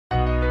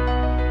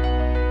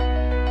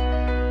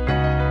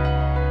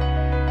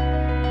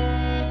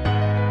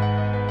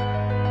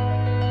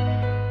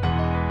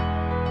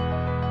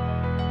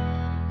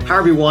Hi,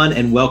 everyone,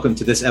 and welcome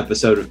to this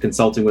episode of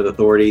Consulting with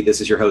Authority.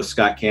 This is your host,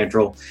 Scott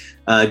Cantrell,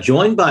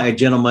 joined by a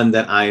gentleman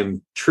that I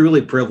am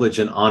truly privileged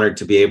and honored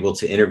to be able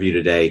to interview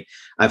today.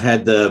 I've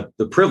had the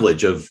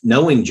privilege of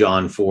knowing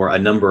John for a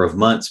number of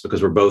months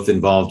because we're both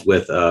involved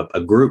with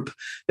a group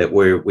that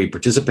we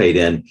participate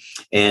in.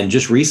 And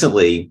just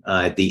recently,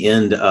 at the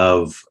end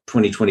of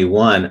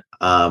 2021,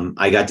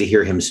 I got to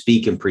hear him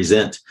speak and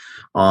present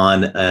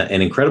on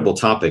an incredible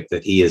topic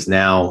that he is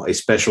now a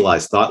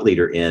specialized thought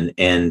leader in.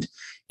 And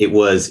it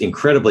was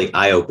incredibly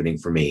eye-opening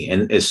for me.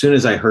 And as soon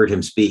as I heard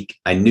him speak,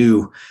 I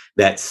knew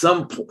that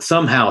sometime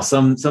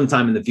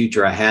in the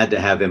future, I had to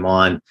have him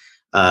on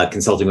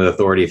Consulting with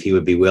Authority if he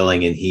would be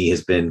willing. And he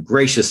has been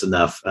gracious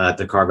enough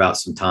to carve out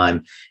some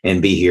time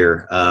and be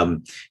here.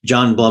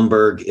 John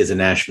Blumberg is a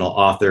national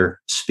author,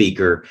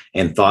 speaker,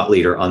 and thought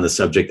leader on the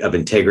subject of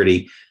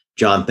integrity.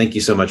 John, thank you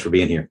so much for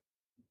being here.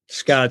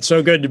 Scott,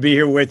 so good to be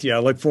here with you. I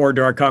look forward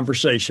to our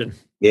conversation.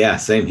 Yeah,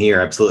 same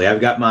here. Absolutely. I've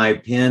got my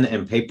pen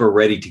and paper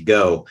ready to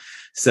go.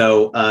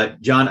 So,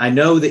 John, I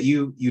know that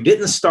you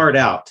didn't start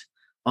out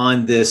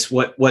on this,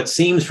 what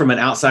seems from an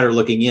outsider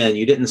looking in,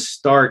 you didn't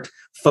start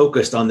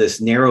focused on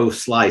this narrow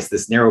slice,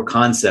 this narrow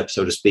concept,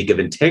 so to speak, of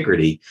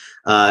integrity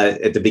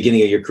at the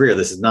beginning of your career.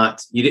 This is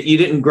not, you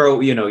didn't grow,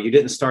 you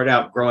didn't start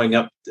out growing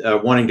up,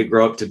 wanting to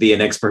grow up to be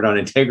an expert on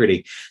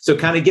integrity. So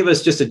kind of give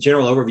us just a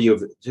general overview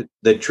of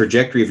the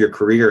trajectory of your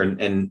career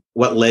and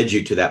what led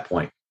you to that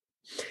point.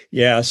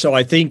 Yeah. So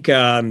I think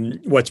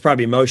what's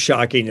probably most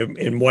shocking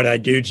in what I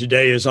do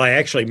today is I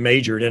actually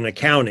majored in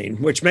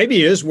accounting, which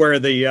maybe is where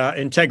the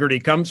integrity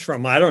comes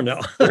from. I don't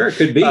know. Sure, it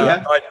could be.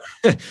 Yeah.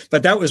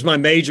 But that was my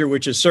major,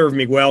 which has served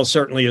me well,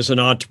 certainly as an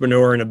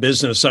entrepreneur and a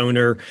business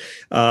owner.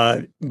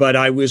 But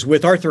I was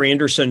with Arthur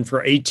Andersen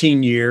for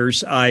 18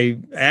 years. I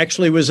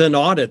actually was in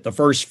audit the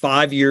first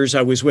 5 years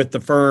I was with the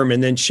firm,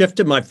 and then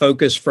shifted my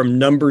focus from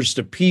numbers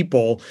to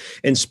people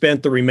and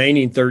spent the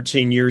remaining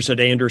 13 years at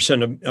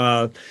Andersen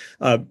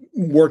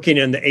working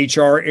in the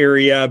HR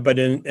area, but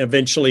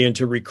eventually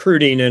into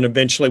recruiting, and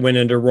eventually went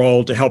into a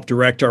role to help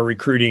direct our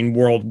recruiting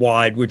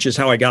worldwide, which is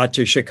how I got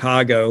to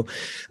Chicago.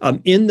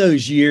 In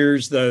those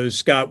years, though,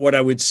 Scott, what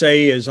I would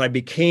say is I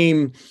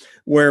became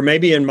where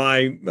maybe in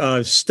my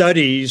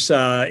studies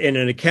in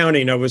an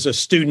accounting, I was a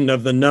student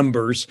of the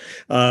numbers.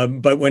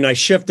 But when I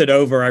shifted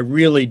over, I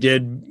really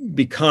did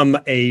become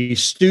a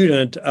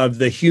student of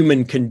the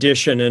human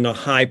condition in a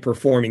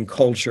high-performing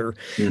culture.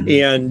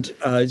 Mm-hmm.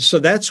 And so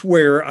that's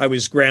where I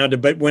was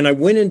grounded. But when I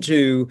went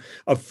into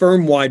a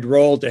firm-wide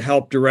role to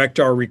help direct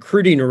our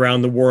recruiting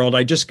around the world,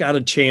 I just got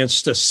a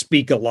chance to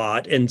speak a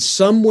lot. And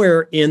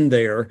somewhere in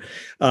there,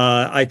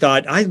 I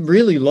thought, I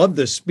really love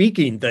the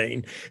speaking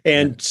thing.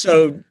 And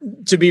so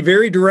to be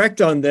very direct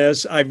on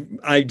this,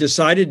 I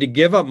decided to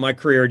give up my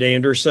career at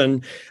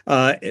Andersen,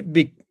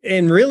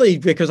 and really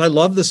because I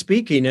love the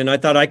speaking, and I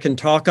thought I can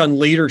talk on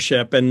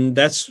leadership. And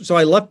so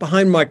I left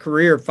behind my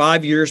career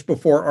 5 years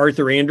before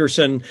Arthur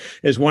Andersen,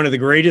 is one of the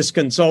greatest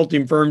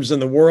consulting firms in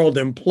the world,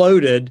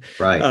 imploded.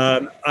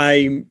 Right.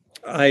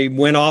 I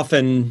went off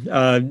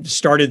and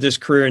started this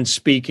career in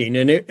speaking.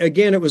 And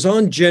it was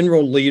on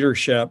general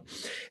leadership.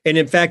 And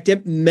in fact,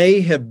 it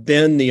may have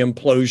been the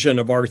implosion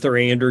of Arthur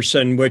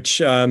Andersen, which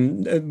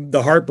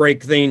the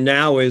heartbreak thing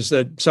now is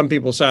that some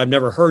people say I've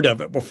never heard of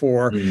it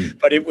before,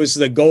 but it was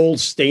the gold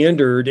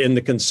standard in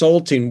the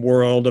consulting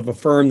world of a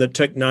firm that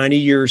took 90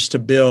 years to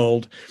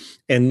build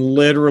and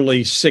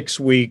literally 6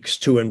 weeks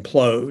to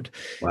implode.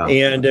 Wow.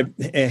 And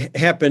it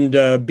happened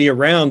to be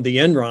around the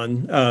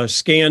Enron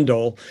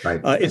scandal.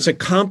 Right. It's a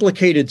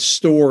complicated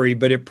story,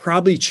 but it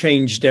probably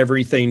changed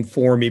everything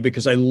for me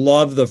because I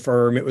love the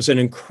firm. It was an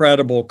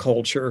incredible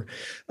culture.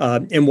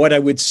 And what I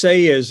would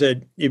say is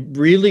that it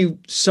really,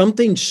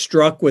 something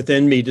struck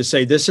within me to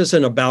say, this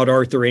isn't about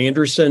Arthur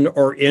Andersen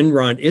or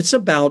Enron. It's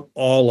about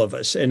all of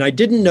us. And I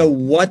didn't know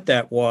what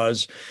that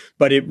was,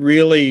 but it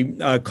really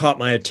caught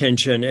my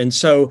attention. And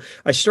so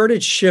I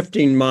started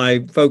shifting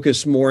my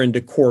focus more into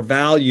core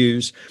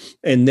values,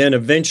 and then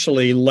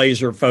eventually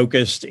laser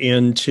focused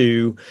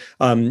into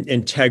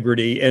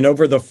integrity. And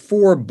over the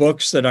 4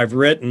 books that I've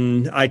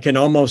written, I can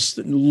almost,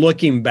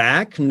 looking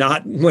back,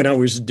 not when I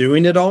was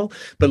doing it all,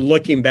 but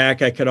looking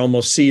back, I could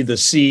almost see the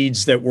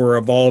seeds that were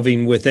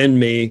evolving within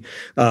me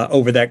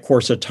over that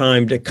course of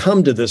time to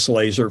come to this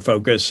laser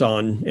focus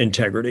on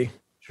integrity.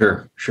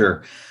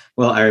 Sure.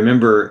 Well, I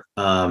remember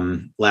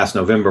last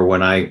November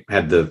when I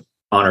had the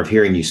honor of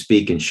hearing you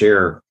speak and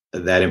share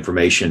that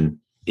information,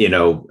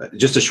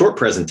 just a short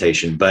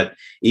presentation, but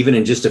even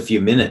in just a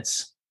few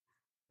minutes,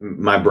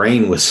 my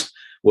brain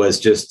was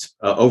just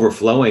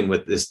overflowing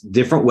with this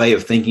different way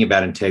of thinking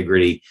about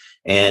integrity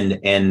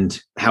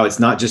and how it's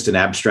not just an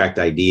abstract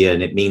idea,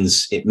 and it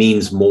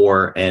means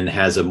more and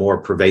has a more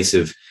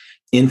pervasive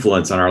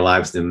influence on our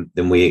lives than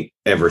we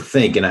ever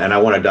think. And I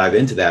want to dive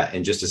into that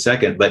in just a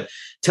second, but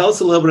tell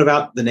us a little bit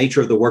about the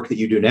nature of the work that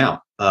you do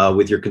now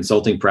with your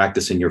consulting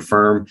practice in your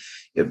firm.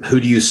 Who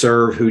do you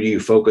serve? Who do you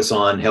focus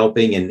on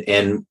helping?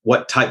 And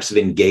what types of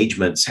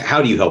engagements?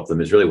 How do you help them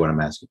is really what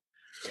I'm asking.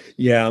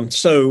 Yeah.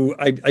 So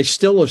I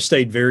still have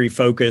stayed very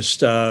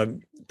focused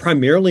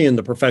primarily in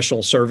the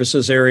professional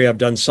services area. I've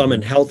done some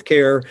in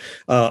healthcare.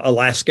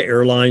 Alaska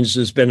Airlines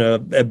has been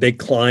a big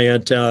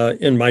client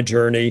in my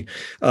journey.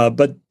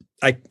 But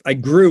I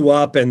grew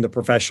up in the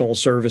professional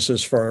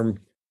services firm.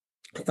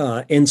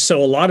 And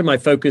so a lot of my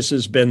focus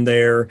has been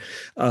there.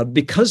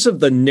 Because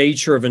of the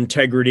nature of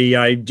integrity,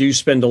 I do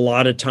spend a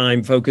lot of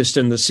time focused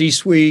in the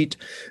C-suite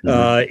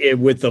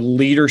with the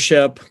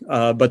leadership.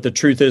 But the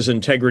truth is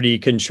integrity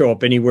can show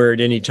up anywhere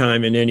at any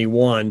time in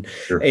anyone.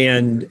 Sure.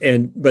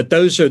 But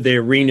those are the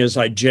arenas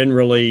I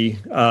generally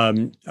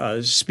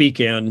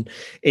speak in.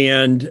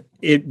 And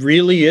it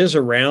really is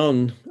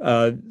around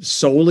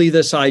solely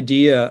this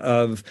idea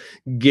of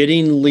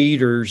getting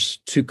leaders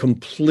to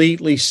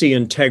completely see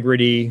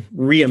integrity,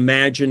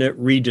 reimagine it,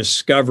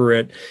 rediscover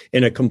it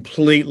in a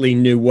completely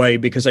new way,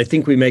 because I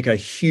think we make a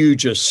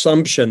huge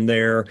assumption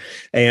there.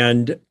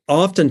 And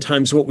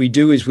oftentimes what we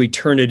do is we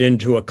turn it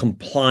into a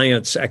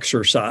compliance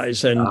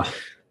exercise. And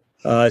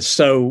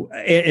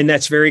and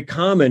that's very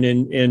common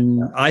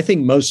in I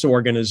think most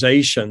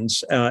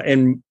organizations.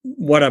 And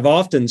what I've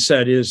often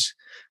said is,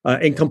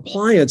 and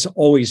compliance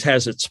always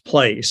has its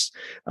place.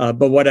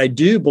 But what I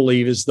do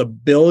believe is the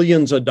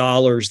billions of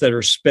dollars that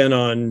are spent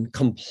on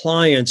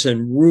compliance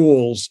and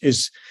rules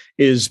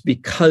is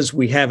because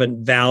we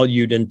haven't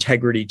valued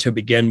integrity to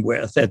begin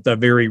with at the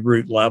very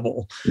root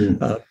level.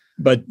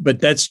 But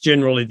that's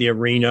generally the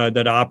arena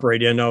that I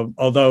operate in,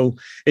 although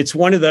it's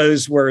one of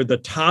those where the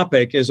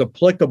topic is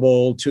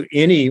applicable to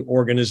any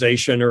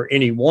organization or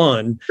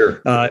anyone,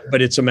 sure.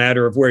 But it's a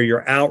matter of where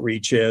your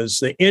outreach is.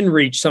 The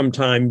in-reach,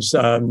 sometimes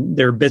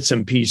there are bits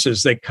and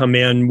pieces that come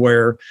in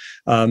where,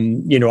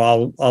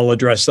 I'll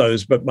address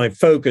those, but my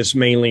focus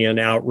mainly in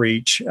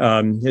outreach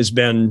has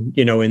been,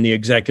 in the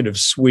executive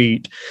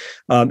suite.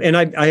 And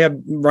I have,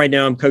 right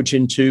now I'm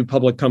coaching 2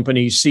 public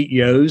company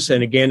CEOs.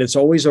 And again, it's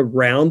always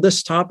around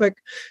this topic.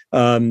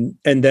 And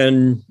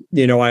then,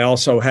 I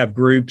also have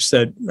groups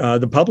that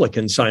the public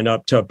can sign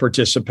up to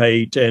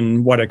participate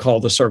in what I call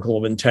the Circle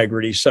of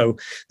Integrity. So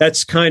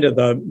that's kind of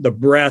the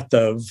breadth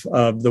of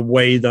the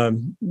way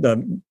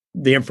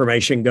the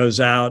information goes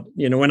out.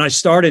 When I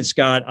started,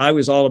 Scott, I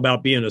was all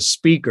about being a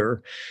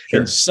speaker.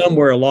 Sure. And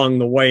somewhere along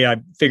the way, I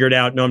figured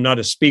out, no, I'm not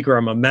a speaker,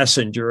 I'm a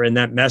messenger. And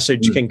that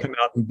message can come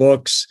out in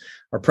books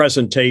or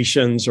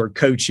presentations or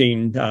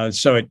coaching.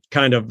 So it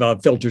kind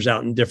of filters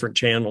out in different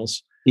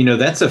channels.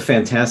 That's a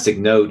fantastic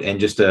note and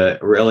just a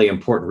really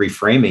important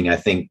reframing, I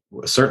think,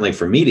 certainly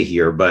for me to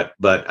hear, but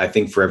I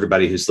think for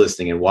everybody who's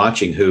listening and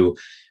watching who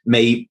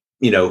may,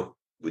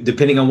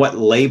 depending on what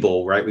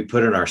label, right, we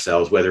put on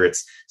ourselves, whether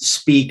it's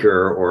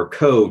speaker or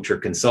coach or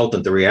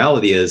consultant, the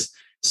reality is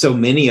so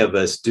many of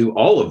us do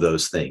all of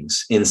those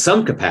things in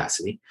some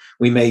capacity.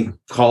 We may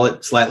call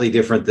it slightly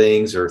different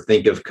things or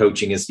think of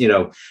coaching as,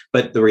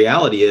 but the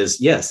reality is,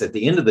 yes, at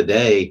the end of the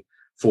day,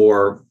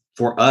 for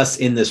us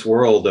in this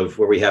world of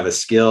where we have a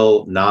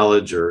skill,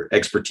 knowledge, or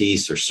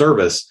expertise or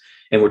service,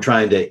 and we're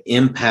trying to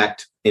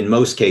impact, in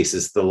most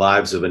cases, the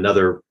lives of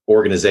another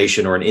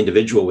organization or an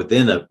individual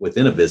within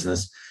a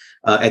business,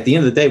 at the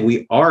end of the day,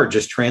 we are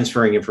just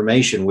transferring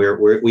information.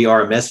 We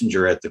are a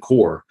messenger at the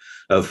core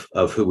of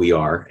who we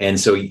are. And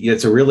so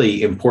it's a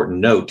really important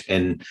note,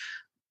 and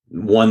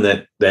one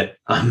that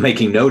I'm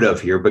making note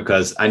of here,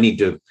 because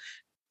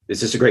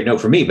it's just a great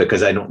note for me,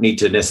 because I don't need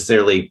to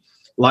necessarily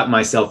lock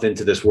myself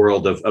into this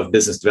world of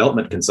business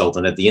development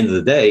consultant. At the end of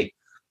the day,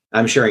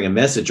 I'm sharing a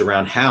message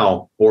around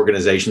how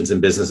organizations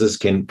and businesses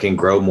can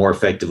grow more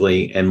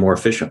effectively and more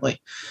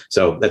efficiently.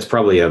 So that's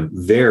probably a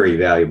very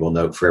valuable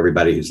note for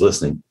everybody who's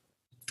listening.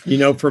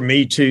 For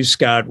me too,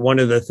 Scott, one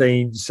of the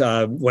things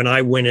when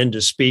I went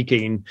into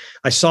speaking,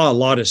 I saw a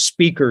lot of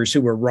speakers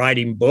who were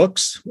writing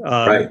books.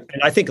 Right.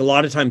 And I think a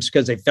lot of times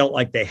because they felt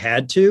like they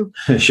had to.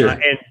 Sure.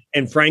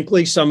 And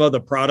frankly, some of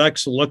the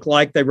products look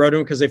like they wrote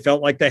them because they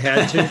felt like they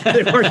had to.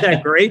 They weren't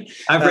that great.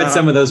 I've read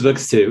some of those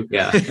books too.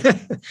 Yeah.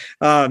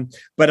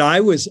 But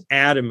I was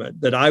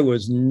adamant that I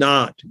was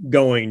not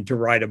going to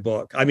write a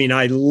book. I mean,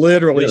 I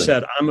literally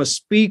said, I'm a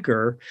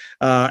speaker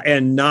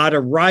and not a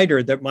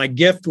writer, that my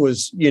gift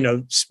was,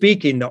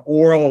 speaking the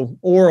oral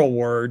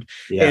word.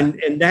 Yeah.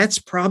 And that's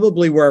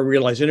probably where I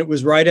realized, and it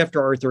was right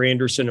after Arthur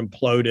Andersen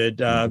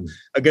imploded.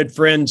 A good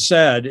friend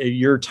said,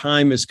 your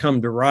time has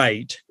come to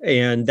write.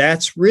 And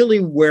that's really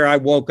where I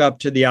woke up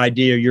to the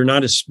idea, you're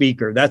not a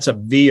speaker, that's a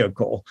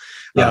vehicle.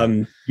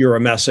 Yeah. You're a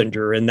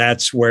messenger. And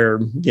that's where,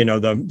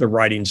 the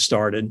writing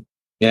started.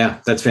 Yeah,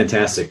 that's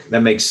fantastic.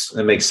 That makes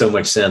so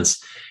much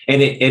sense.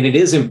 And it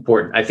is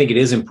important. I think it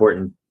is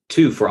important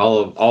too, for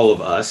all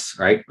of us,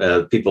 right?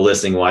 People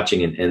listening,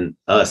 watching, and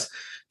us,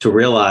 to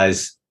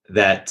realize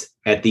that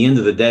at the end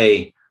of the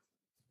day,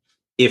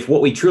 if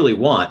what we truly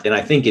want, and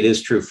I think it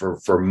is true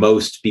for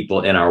most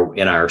people in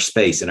our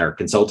space, in our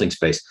consulting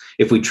space,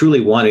 if we truly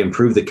want to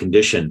improve the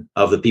condition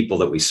of the people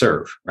that we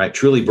serve, right,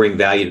 truly bring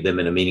value to them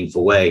in a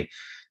meaningful way,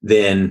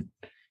 then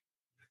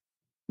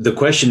the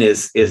question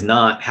is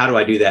not, how do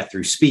I do that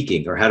through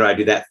speaking, or how do I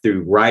do that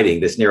through writing,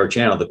 this narrow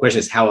channel? The question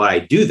is, how do I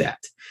do that?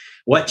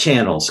 what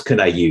channels could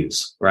I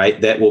use, right?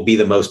 That will be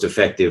the most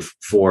effective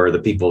for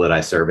the people that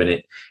I serve.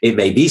 And it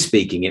may be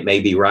speaking, it may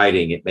be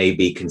writing, it may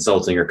be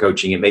consulting or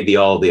coaching, it may be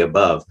all of the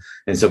above.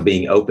 And so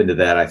being open to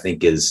that, I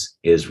think is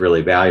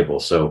really valuable.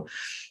 So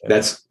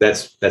that's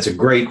a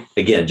great,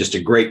 again, just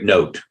a great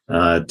note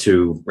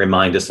to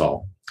remind us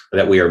all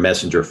that we are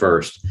messenger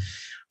first.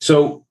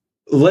 So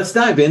let's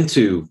dive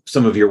into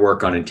some of your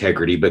work on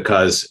integrity,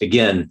 because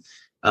again,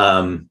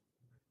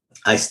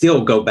 I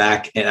still go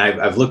back and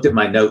I've looked at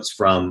my notes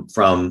from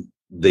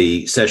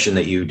the session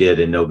that you did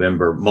in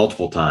November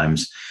multiple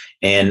times,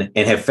 and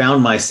have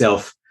found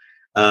myself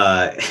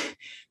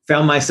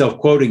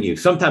quoting you,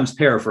 sometimes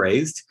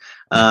paraphrased,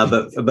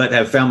 but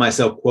have found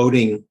myself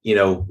quoting,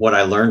 what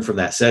I learned from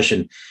that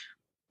session.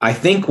 I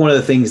think one of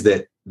the things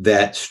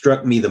that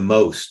struck me the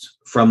most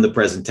from the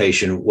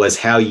presentation was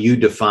how you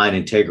define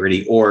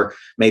integrity, or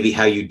maybe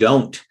how you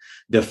don't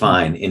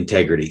define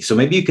integrity. So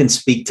maybe you can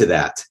speak to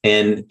that.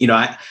 And,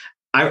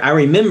 I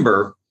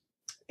remember,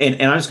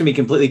 and I'm just going to be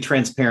completely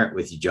transparent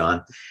with you,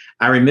 John.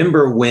 I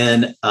remember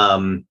when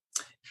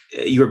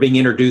you were being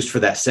introduced for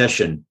that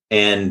session,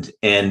 and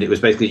it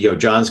was basically,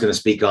 John's going to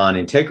speak on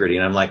integrity.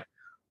 And I'm like,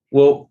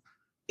 well,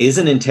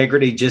 isn't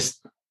integrity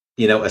just,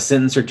 a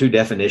sentence or two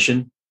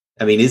definition?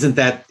 I mean, isn't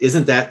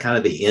that kind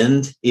of the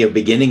end,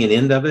 beginning and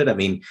end of it? I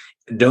mean,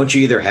 don't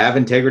you either have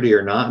integrity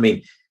or not? I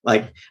mean,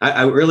 like,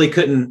 I really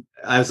couldn't.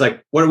 I was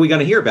like, what are we going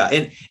to hear about?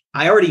 And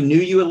I already knew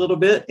you a little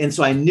bit. And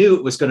so I knew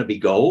it was going to be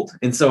gold.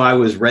 And so I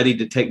was ready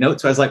to take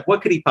notes. So I was like,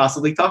 what could he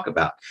possibly talk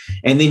about?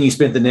 And then you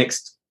spent the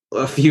next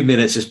few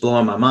minutes just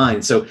blowing my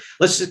mind. So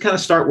let's just kind of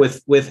start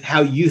with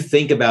how you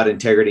think about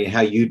integrity and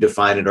how you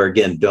define it, or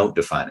again, don't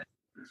define it.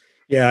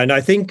 Yeah. And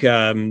I think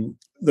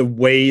the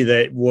way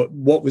that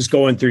what was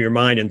going through your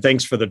mind, and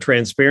thanks for the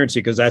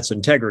transparency, because that's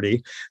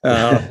integrity.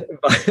 But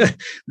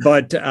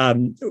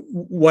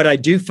what I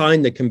do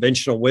find the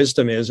conventional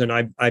wisdom is, and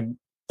I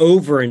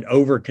over and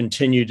over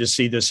continue to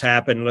see this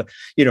happen.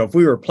 If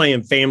we were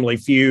playing Family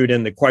Feud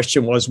and the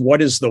question was,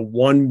 what is the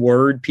one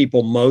word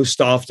people most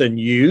often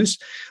use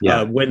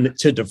when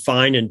to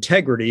define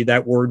integrity,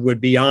 that word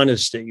would be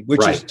honesty,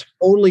 which is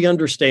totally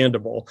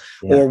understandable.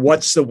 Yeah. Or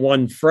what's the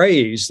one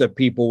phrase that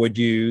people would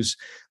use?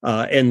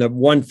 And the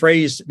one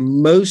phrase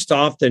most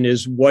often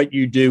is what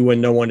you do when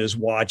no one is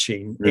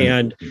watching.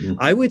 Mm-hmm. And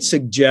I would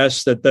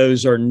suggest that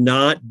those are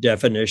not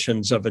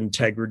definitions of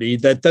integrity,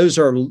 that those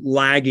are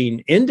lagging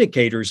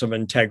indicators of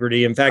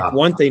integrity. In fact,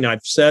 one thing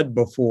I've said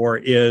before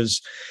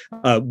is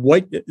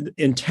what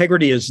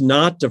integrity is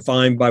not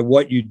defined by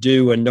what you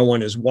do when no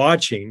one is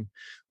watching.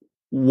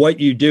 What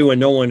you do when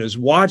no one is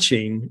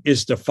watching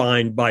is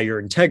defined by your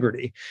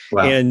integrity.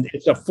 Wow. And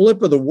it's a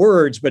flip of the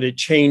words, but it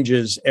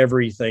changes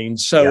everything.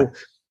 So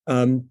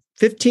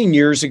 15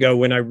 years ago,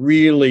 when I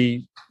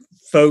really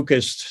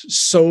focused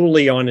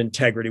solely on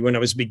integrity, when I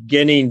was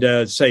beginning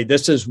to say,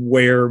 this is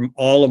where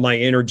all of my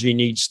energy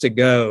needs to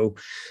go,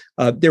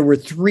 there were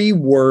three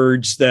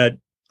words that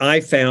I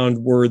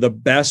found were the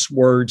best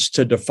words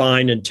to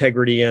define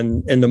integrity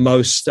in the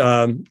most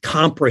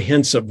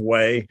comprehensive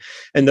way.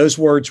 And those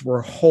words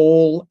were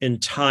whole,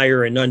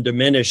 entire, and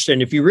undiminished.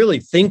 And if you really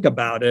think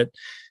about it,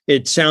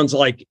 it sounds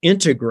like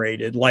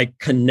integrated, like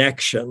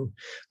connection,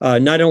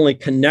 not only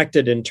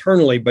connected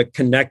internally, but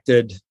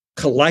connected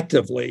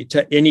collectively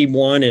to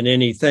anyone and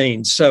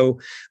anything. So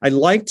I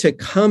like to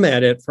come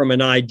at it from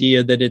an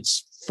idea that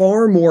it's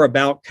far more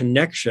about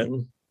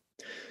connection.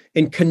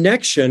 And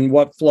connection,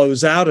 what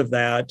flows out of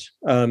that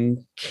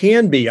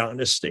can be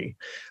honesty,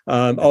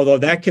 although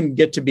that can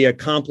get to be a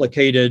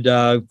complicated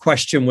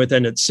question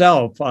within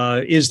itself.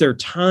 Is there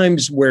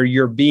times where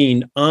you're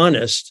being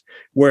honest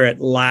where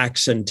it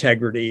lacks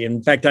integrity?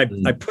 In fact, I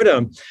put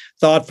a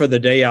thought for the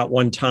day out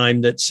one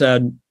time that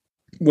said,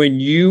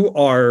 when you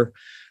are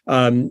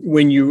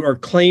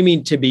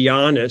claiming to be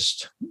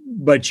honest,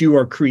 but you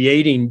are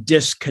creating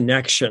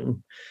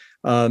disconnection,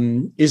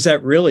 is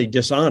that really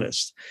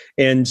dishonest?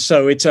 And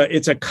so it's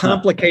a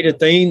complicated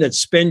thing that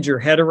spins your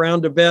head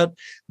around a bit,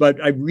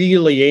 but I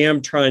really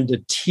am trying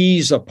to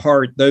tease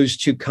apart those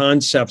two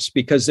concepts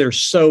because they're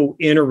so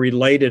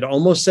interrelated,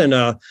 almost in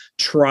a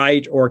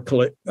trite or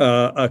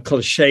a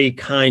cliche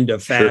kind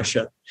of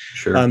fashion.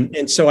 Sure.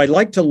 And so I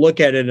like to look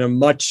at it in a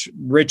much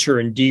richer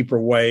and deeper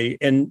way.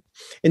 And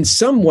in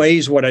some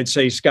ways, what I'd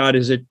say, Scott,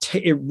 is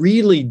it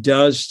really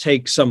does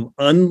take some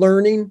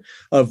unlearning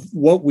of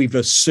what we've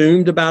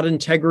assumed about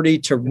integrity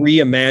to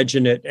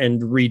reimagine it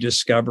and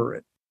rediscover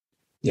it.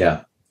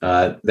 Yeah,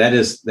 that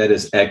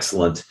is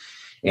excellent.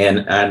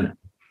 And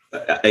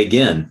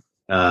again,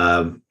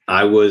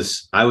 I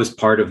was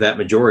part of that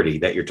majority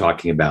that you're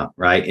talking about,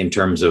 right? In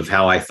terms of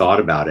how I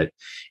thought about it.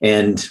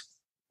 And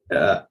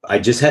I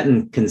just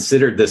hadn't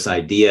considered this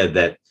idea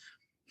that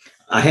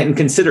I hadn't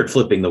considered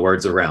flipping the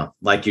words around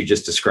like you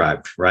just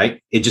described,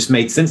 right? It just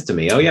made sense to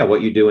me. Oh yeah,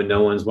 what you do when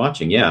no one's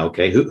watching. Yeah,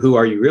 okay. Who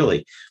are you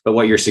really? But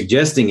what you're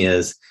suggesting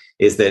is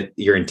that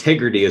your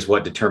integrity is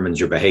what determines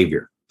your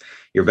behavior.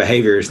 Your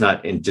behavior is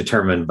not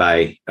determined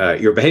by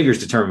your behavior is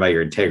determined by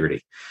your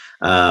integrity.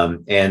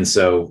 And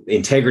so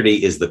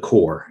integrity is the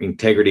core.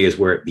 Integrity is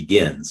where it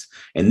begins.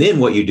 And then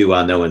what you do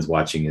while no one's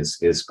watching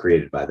is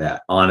created by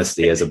that.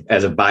 Honesty as a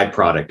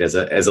byproduct,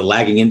 as a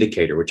lagging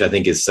indicator, which I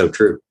think is so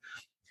true.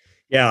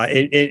 Yeah,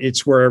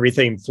 it's where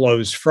everything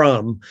flows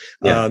from.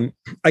 Yeah.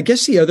 I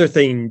guess the other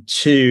thing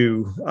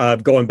too,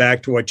 going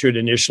back to what you had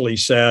initially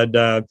said,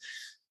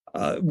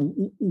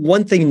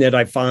 one thing that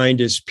I find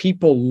is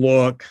people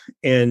look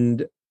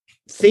and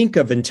think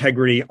of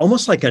integrity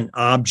almost like an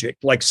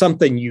object, like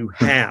something you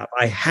have.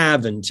 I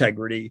have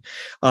integrity.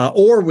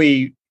 Or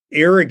we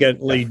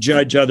arrogantly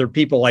judge other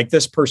people like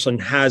this person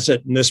has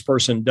it and this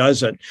person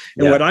doesn't.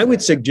 And what I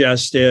would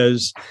suggest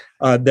is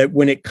that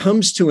when it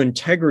comes to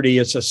integrity,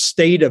 it's a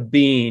state of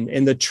being.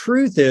 And the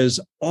truth is,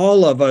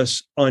 all of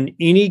us on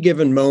any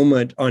given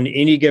moment, on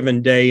any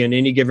given day, in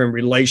any given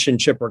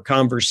relationship or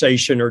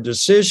conversation or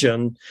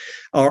decision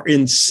are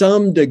in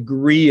some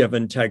degree of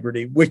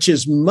integrity, which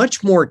is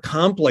much more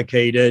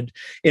complicated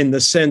in the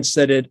sense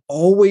that it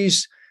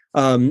always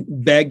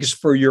begs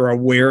for your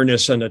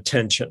awareness and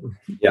attention,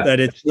 that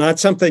it's not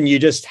something you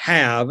just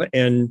have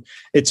and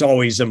it's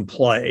always in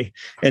play.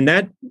 And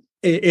that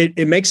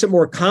it makes it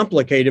more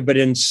complicated, but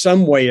in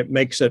some way it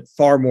makes it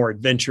far more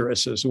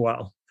adventurous as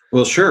well.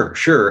 Well,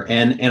 sure.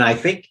 And I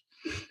think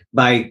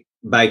by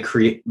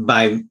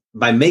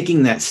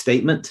making that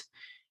statement,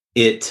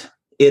 it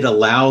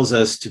allows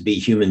us to be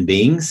human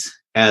beings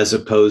as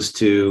opposed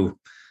to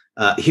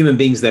human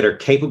beings that are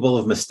capable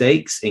of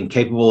mistakes and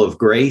capable of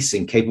grace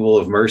and capable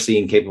of mercy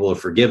and capable of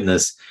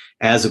forgiveness,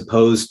 as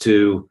opposed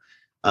to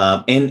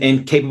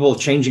and capable of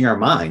changing our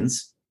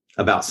minds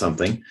about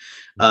something,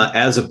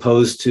 as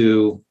opposed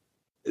to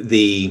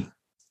the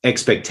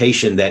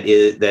expectation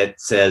that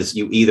says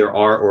you either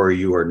are or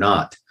you are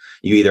not.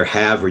 You either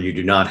have or you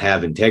do not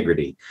have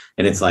integrity.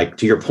 And it's like,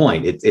 to your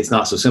point, it's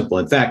not so simple.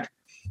 In fact,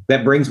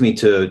 that brings me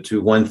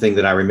to one thing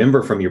that I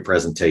remember from your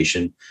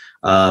presentation,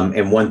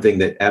 and one thing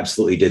that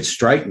absolutely did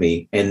strike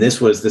me. And this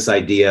was this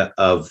idea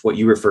of what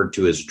you referred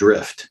to as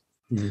drift,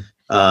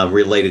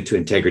 related to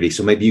integrity.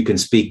 So maybe you can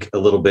speak a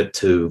little bit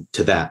to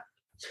that.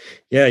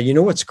 Yeah, you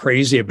know what's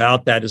crazy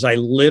about that is I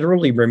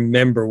literally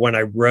remember when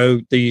I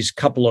wrote these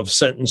couple of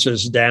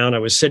sentences down, I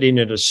was sitting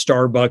at a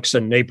Starbucks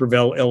in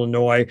Naperville,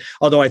 Illinois.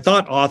 Although I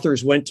thought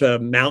authors went to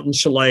mountain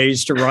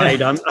chalets to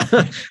write.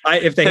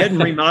 If they hadn't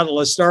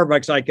remodeled a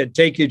Starbucks, I could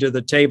take you to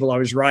the table. I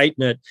was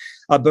writing it.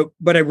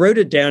 But I wrote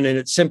it down and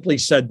it simply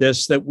said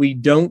this, that we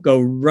don't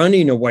go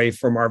running away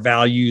from our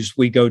values,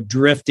 we go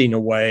drifting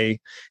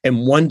away.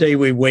 And one day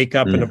we wake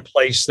up in a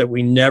place that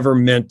we never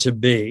meant to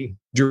be,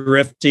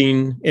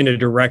 drifting in a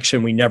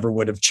direction we never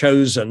would have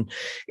chosen.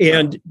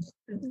 And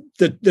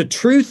the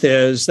truth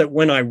is that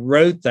when I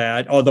wrote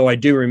that, although I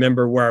do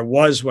remember where I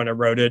was when I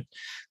wrote it,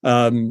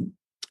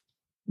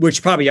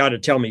 which probably ought to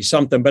tell me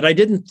something, but I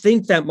didn't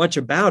think that much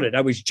about it.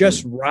 I was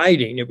just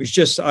writing. It was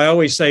just, I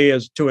always say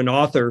as to an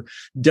author,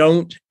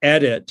 don't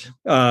edit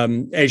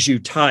as you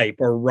type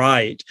or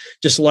write,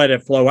 just let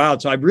it flow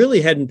out. So I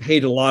really hadn't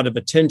paid a lot of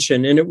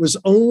attention. And it was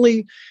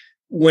only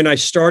when I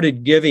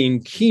started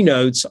giving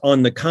keynotes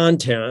on the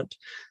content,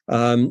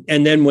 and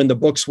then when the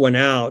books went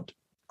out,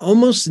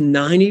 almost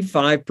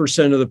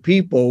 95% of the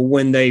people,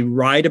 when they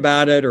write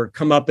about it or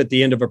come up at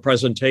the end of a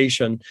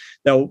presentation,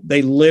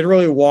 they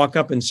literally walk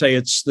up and say,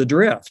 it's the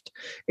drift.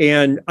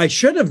 And I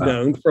should have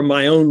known from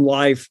my own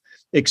life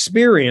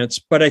experience,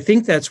 but I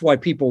think that's why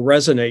people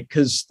resonate,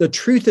 because the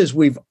truth is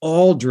we've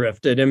all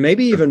drifted. And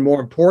maybe even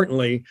more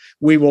importantly,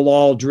 we will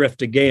all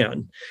drift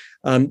again.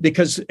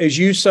 Because as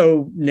you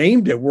so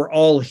named it, we're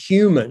all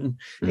human.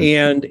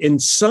 And in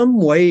some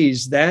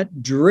ways,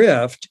 that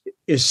drift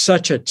is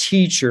such a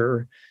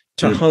teacher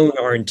to hone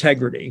our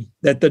integrity,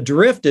 that the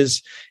drift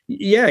is,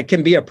 it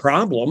can be a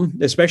problem,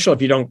 especially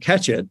if you don't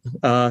catch it.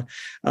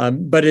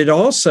 But it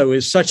also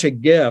is such a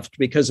gift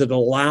because it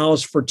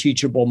allows for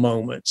teachable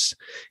moments.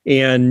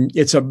 And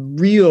it's a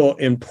real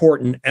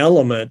important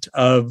element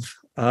of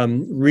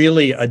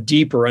really a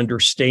deeper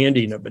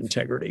understanding of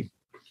integrity.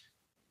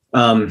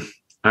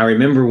 I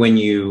remember when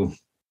you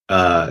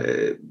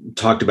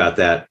talked about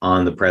that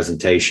on the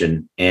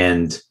presentation,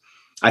 and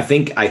I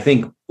think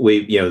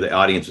we, the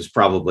audience was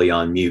probably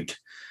on mute,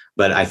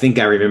 but I think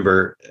I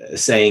remember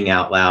saying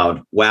out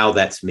loud, "Wow,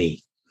 that's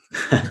me,"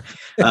 that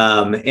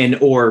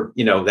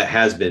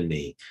has been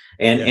me.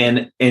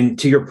 And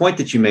to your point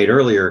that you made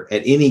earlier,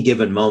 at any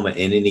given moment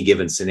in any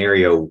given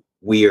scenario,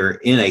 we are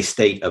in a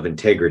state of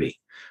integrity,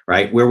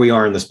 right? Where we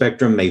are in the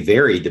spectrum may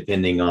vary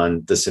depending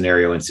on the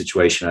scenario and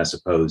situation, I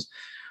suppose.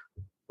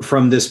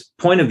 From this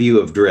point of view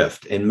of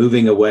drift and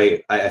moving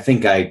away, I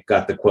think I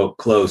got the quote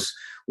close.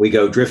 We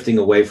go drifting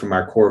away from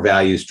our core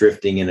values,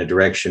 drifting in a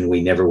direction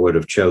we never would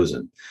have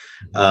chosen.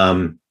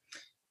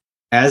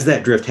 As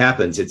that drift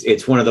happens,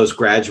 it's one of those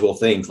gradual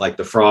things, like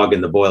the frog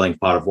in the boiling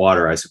pot of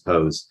water, I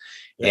suppose.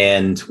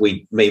 And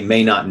we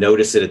may not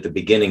notice it at the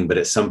beginning, but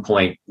at some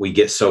point we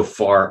get so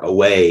far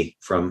away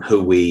from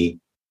who we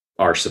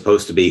are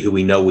supposed to be, who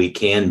we know we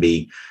can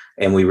be,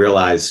 and we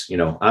realize,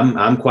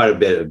 I'm quite a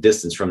bit of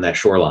distance from that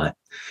shoreline.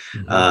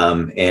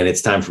 And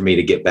it's time for me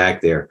to get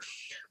back there.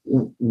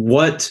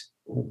 What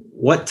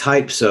what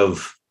types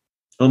of,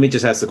 let me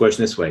just ask the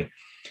question this way.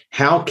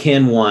 How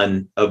can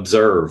one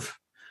observe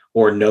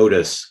or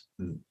notice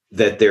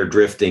that they're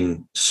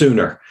drifting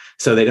sooner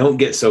so they don't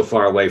get so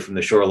far away from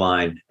the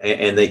shoreline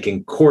and they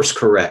can course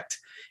correct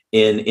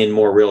in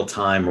more real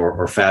time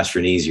or faster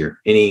and easier?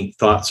 Any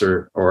thoughts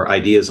or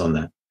ideas on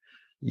that?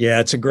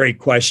 Yeah, it's a great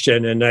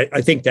question. And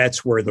I think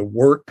that's where the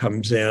work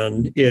comes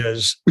in,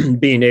 is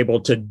being able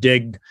to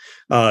dig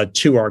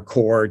to our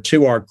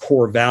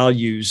core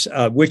values,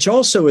 which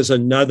also is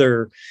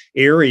another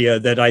area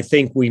that I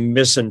think we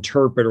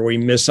misinterpret or we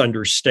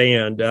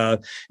misunderstand.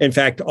 In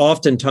fact,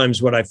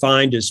 oftentimes what I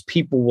find is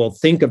people will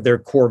think of their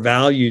core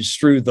values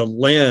through the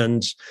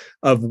lens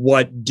of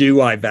what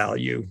do I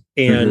value?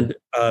 And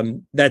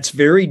that's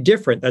very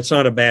different. That's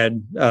not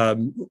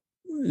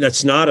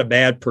a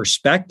bad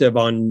perspective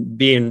on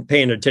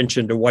paying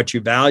attention to what you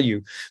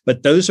value,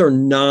 but those are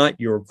not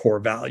your core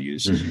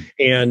values.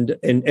 And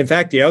in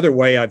fact, the other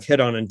way I've hit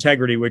on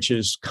integrity, which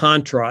is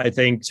contra, I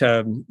think,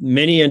 to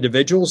many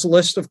individuals'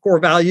 list of core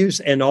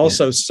values, and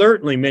also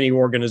certainly many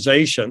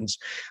organizations,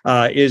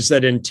 is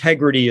that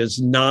integrity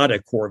is not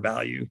a core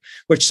value,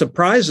 which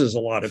surprises a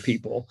lot of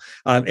people.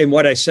 And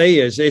what I say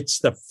is it's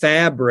the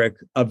fabric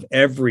of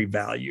every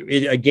value.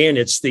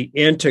 It's the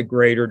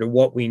integrator to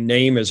what we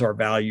name as our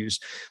values.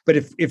 But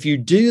if you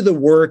do the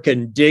work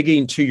and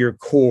digging to your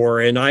core,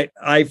 and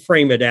I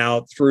frame it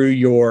out through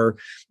your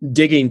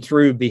digging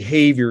through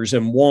behaviors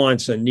and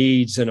wants and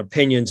needs and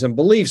opinions and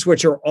beliefs,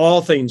 which are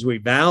all things we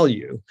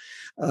value,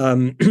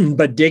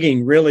 but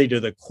digging really to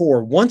the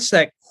core. Once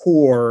that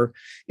core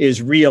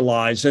is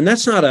realized, and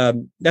that's not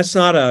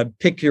a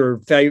pick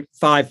your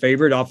five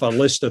favorite off a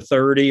list of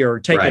 30 or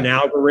take an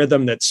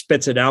algorithm that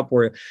spits it out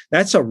for you.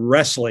 That's a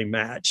wrestling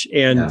match,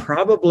 and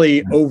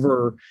probably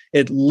over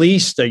at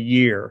least a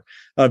year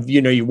of,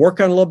 you work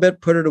on a little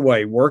bit, put it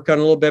away, work on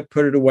a little bit,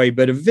 put it away.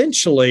 But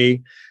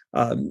eventually,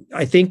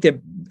 I think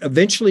that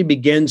eventually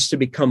begins to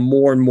become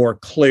more and more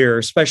clear,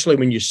 especially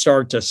when you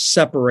start to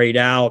separate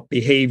out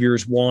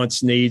behaviors,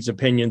 wants, needs,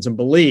 opinions, and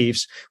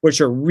beliefs,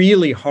 which are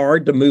really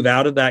hard to move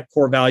out of that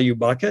core value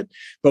bucket.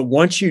 But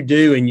once you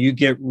do, and you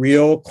get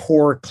real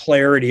core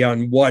clarity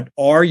on what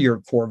are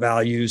your core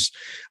values,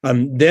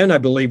 then I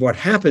believe what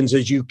happens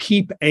is you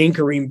keep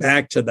anchoring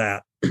back to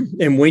that.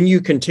 And when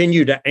you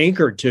continue to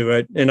anchor to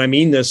it, and I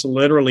mean this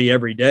literally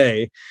every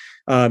day,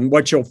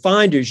 what you'll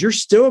find is you're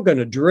still going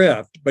to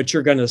drift, but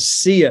you're going to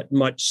see it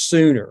much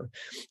sooner.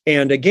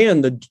 And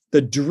again,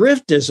 the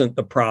drift isn't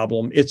the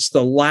problem. It's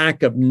the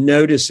lack of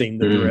noticing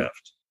the drift.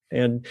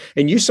 And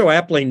you so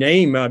aptly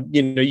name,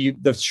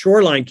 the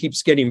shoreline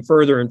keeps getting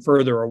further and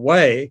further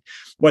away.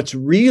 What's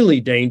really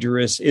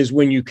dangerous is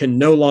when you can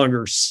no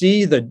longer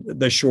see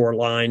the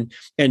shoreline,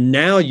 and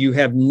now you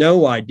have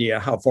no idea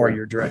how far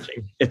you're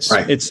drifting.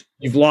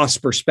 You've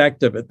lost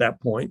perspective at that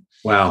point.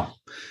 Wow.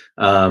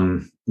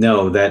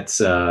 No,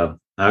 that's, I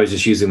was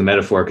just using the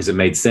metaphor because it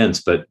made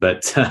sense, but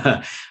it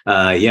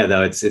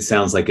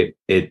sounds like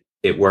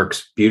it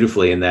works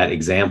beautifully in that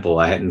example.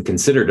 I hadn't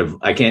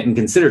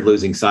considered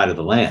losing sight of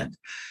the land.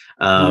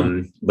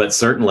 But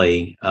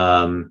certainly,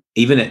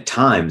 even at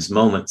times,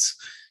 moments,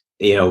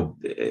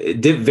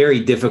 very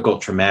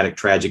difficult, traumatic,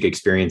 tragic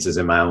experiences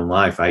in my own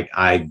life.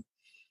 I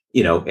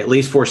at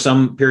least for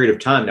some period of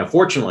time. Now,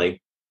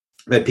 fortunately,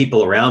 I've had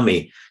people around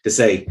me to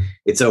say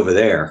it's over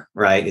there,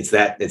 right? It's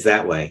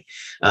that way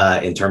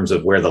in terms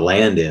of where the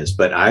land is.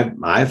 But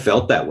I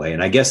felt that way,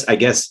 and I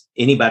guess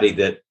anybody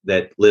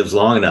that lives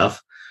long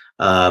enough,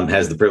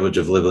 has the privilege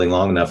of living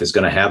long enough, is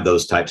going to have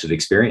those types of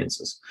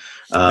experiences,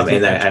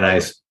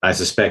 I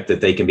suspect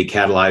that they can be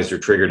catalyzed or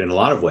triggered in a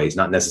lot of ways,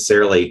 not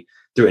necessarily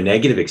through a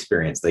negative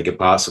experience. They could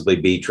possibly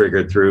be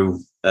triggered through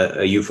a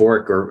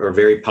euphoric or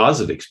very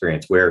positive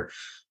experience where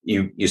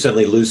you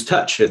suddenly lose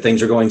touch.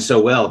 Things are going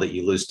so well that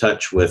you lose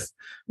touch with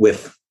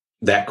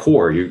that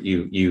core.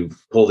 You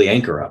pull the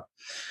anchor up.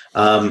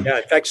 In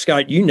fact,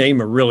 Scott, you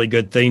name a really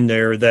good thing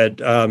there,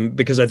 that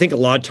because I think a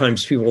lot of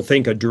times people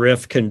think a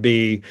drift can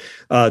be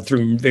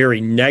through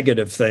very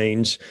negative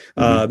things.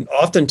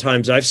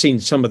 Oftentimes I've seen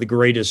some of the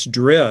greatest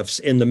drifts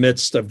in the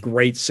midst of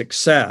great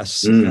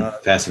success.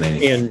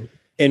 Fascinating.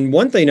 And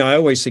one thing I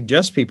always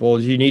suggest people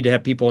is you need to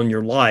have people in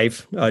your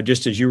life,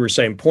 just as you were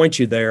saying, point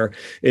you there,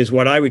 is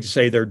what I would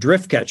say they're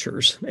drift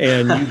catchers.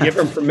 And you give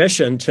them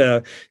permission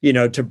to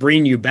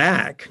bring you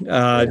back.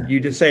 You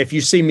just say, if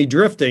you see me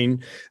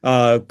drifting,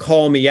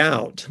 call me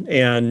out.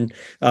 And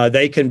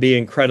they can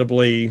be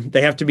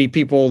they have to be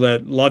people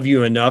that love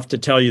you enough to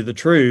tell you the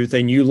truth,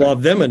 and you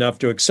love them enough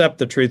to accept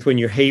the truth when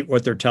you hate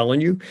what they're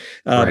telling you.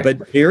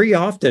 But very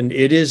often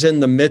it is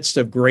in the midst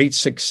of great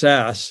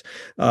success.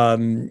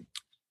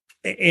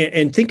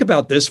 And think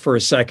about this for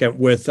a second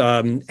with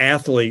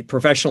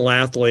professional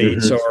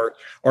athletes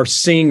or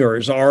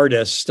singers,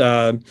 artists,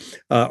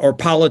 or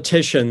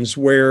politicians,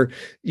 where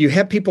you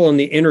have people in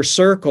the inner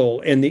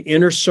circle, and the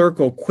inner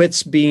circle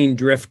quits being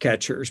drift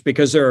catchers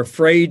because they're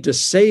afraid to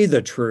say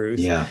the truth.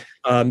 Yeah.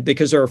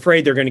 Because they're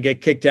afraid they're going to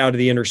get kicked out of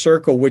the inner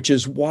circle, which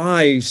is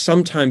why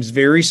sometimes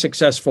very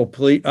successful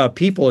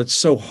people, it's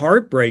so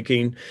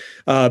heartbreaking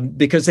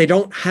because they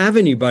don't have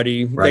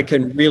anybody that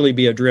can really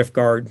be a drift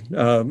guard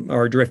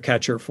or a drift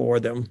catcher for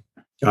them.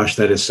 Gosh,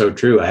 that is so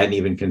true. I hadn't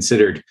even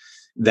considered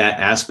that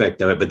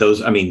aspect of it. But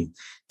those, I mean,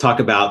 talk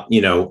about,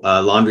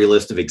 a laundry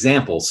list of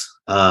examples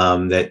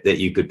that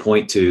you could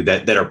point to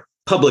that are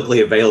publicly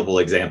available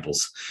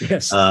examples.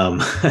 Yes.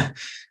 I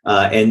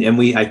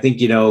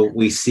think,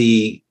 we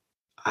see.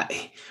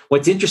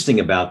 What's interesting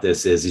about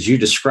this is you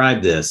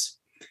describe this,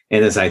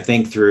 and as I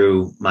think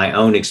through my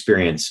own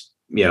experience,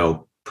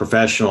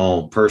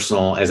 professional,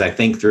 personal, as I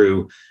think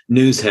through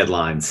news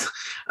headlines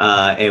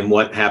and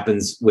what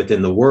happens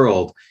within the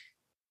world,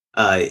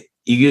 you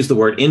use the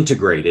word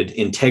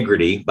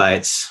integrity by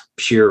its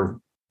sheer,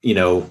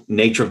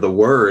 nature of the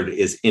word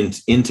is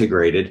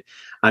integrated.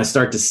 I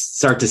start to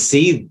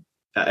see,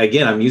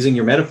 again, I'm using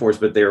your metaphors,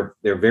 but they're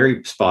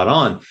very spot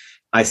on.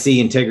 I see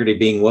integrity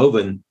being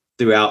woven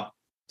throughout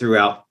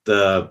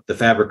the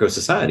fabric of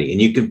society. And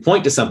you can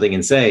point to something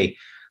and say,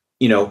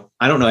 I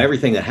don't know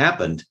everything that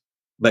happened,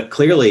 but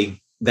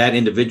clearly that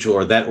individual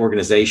or that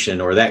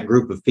organization or that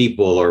group of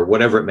people or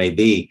whatever it may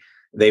be,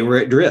 they were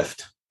at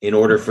drift in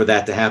order for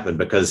that to happen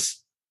because,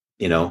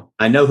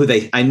 I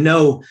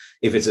know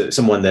if it's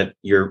someone that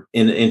you're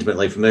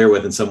intimately familiar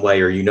with in some way,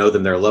 or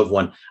them, they're a loved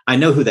one, I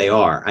know who they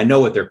are. I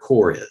know what their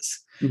core is.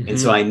 Mm-hmm. And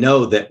so I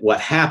know that what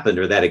happened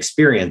or that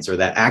experience or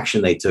that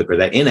action they took or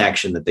that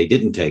inaction that they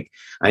didn't take,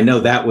 I know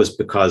that was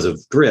because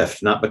of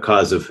drift, not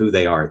because of who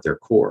they are at their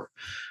core.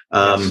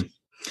 Yes.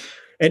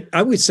 And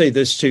I would say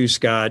this too,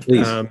 Scott,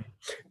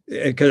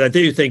 because I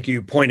do think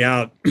you point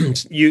out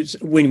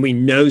when we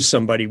know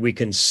somebody, we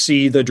can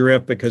see the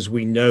drift because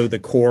we know the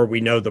core,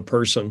 we know the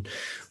person.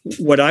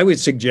 What I would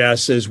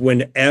suggest is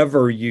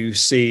whenever you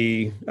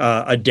see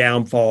a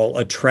downfall,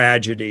 a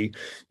tragedy,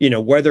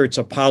 whether it's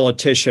a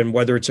politician,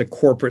 whether it's a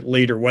corporate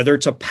leader, whether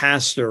it's a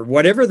pastor,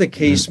 whatever the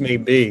case may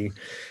be,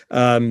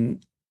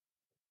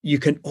 you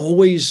can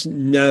always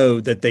know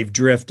that they've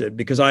drifted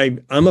because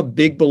I'm a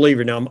big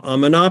believer. Now,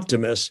 I'm an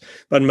optimist,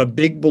 but I'm a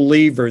big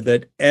believer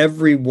that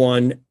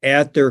everyone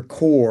at their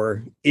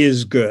core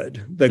is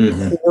good.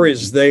 The core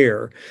is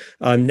there.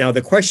 Now,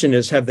 the question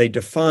is, have they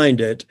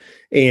defined it?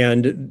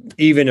 And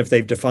even if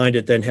they've defined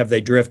it, then have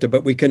they drifted?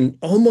 But we can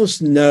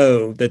almost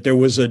know that there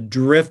was a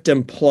drift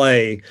in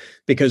play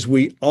because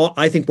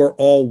I think we're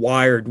all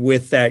wired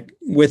with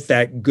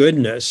that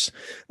goodness.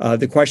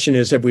 The question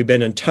is, have we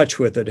been in touch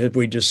with it? Have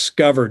we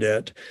discovered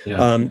it?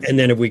 Yeah. And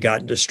then have we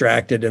gotten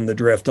distracted in the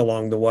drift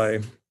along the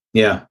way?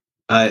 Yeah,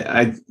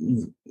 I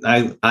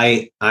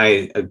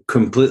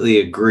completely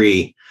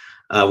agree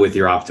with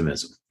your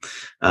optimism.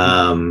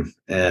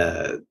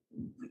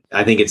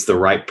 I think it's the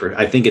right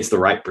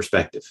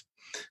perspective.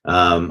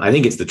 I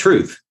think it's the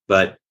truth,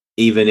 but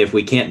even if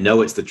we can't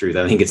know it's the truth,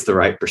 I think it's the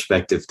right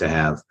perspective to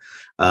have.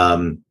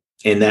 And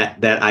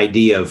that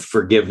idea of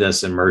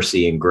forgiveness and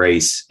mercy and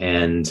grace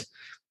and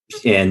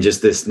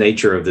just this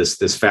nature of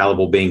this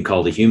fallible being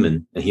called a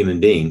human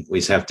being, we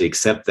just have to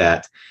accept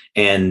that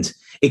and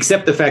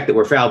accept the fact that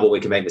we're fallible, we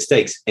can make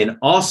mistakes, and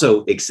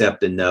also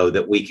accept and know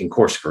that we can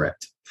course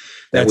correct,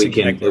 that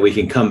we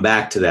can come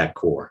back to that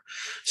core.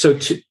 So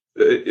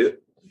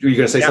were you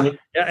going to say something?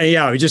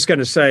 Yeah, I was just going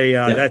to say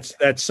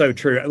that's so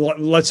true.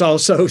 Let's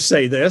also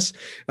say this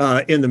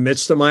in the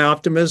midst of my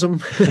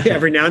optimism,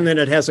 every now and then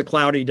it has a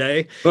cloudy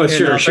day. Oh,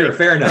 sure,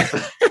 fair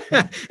enough.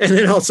 And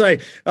then I'll say,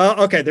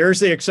 okay, there's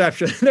the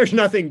exception. There's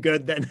nothing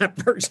good than that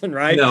person,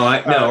 right? No,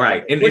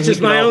 right. Which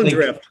is my own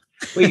drift.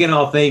 We can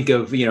all think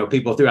of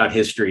people throughout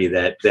history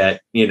that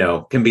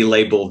can be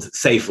labeled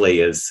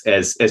safely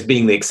as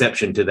being the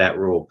exception to that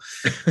rule.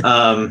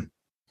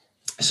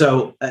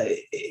 So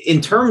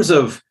in terms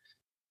of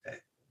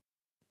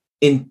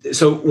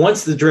so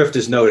once the drift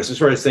is noticed, I'm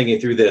sort of thinking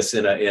through this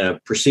in a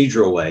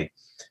procedural way.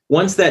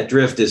 Once that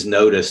drift is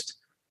noticed,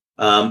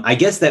 I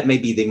guess that may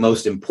be the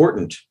most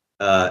important.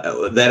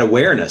 That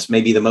awareness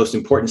may be the most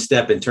important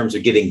step in terms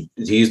of getting,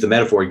 to use the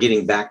metaphor,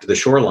 getting back to the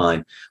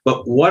shoreline.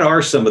 But what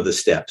are some of the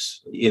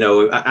steps?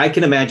 I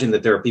can imagine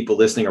that there are people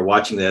listening or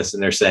watching this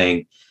and they're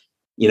saying,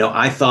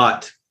 I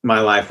thought my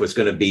life was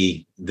going to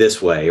be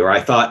this way, or I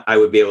thought I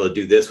would be able to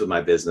do this with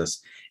my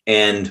business.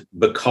 And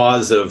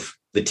because of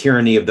the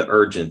tyranny of the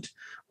urgent,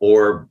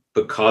 or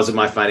because of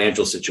my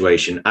financial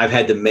situation, I've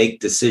had to make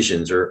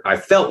decisions, or I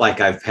felt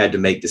like I've had to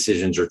make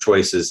decisions or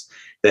choices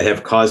that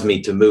have caused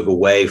me to move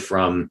away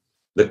from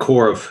the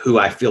core of who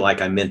I feel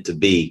like I'm meant to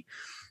be.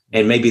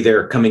 And maybe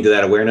they're coming to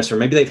that awareness, or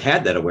maybe they've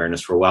had that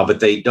awareness for a while, but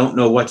they don't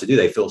know what to do.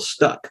 They feel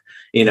stuck.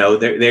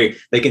 They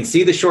can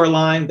see the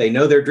shoreline. They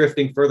know they're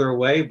drifting further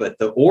away, but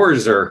the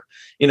oars are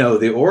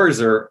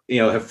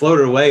have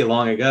floated away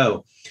long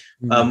ago.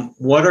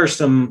 What are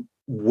some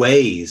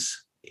ways,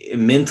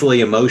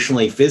 mentally,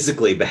 emotionally,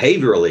 physically,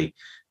 behaviorally,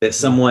 that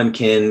someone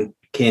can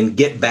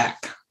get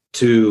back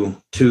to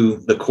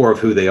the core of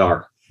who they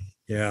are.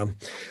 Yeah.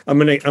 I'm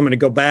gonna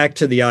go back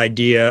to the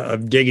idea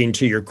of digging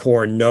to your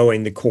core,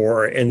 knowing the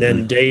core, and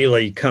then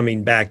daily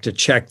coming back to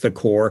check the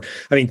core.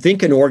 I mean,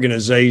 think in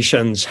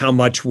organizations how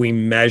much we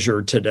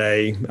measure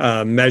today,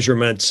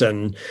 measurements,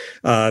 and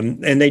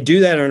they do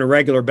that on a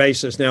regular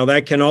basis. Now,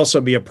 that can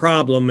also be a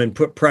problem and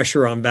put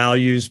pressure on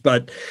values,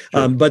 but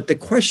the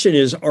question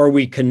is, are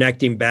we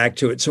connecting back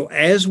to it? So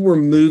as we're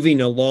moving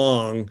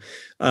along,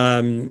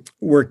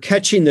 we're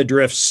catching the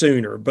drift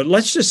sooner. But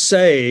let's just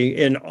say,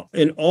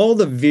 in all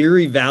the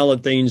very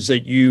valid things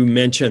that you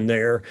mentioned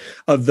there,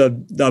 of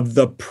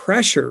the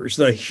pressures,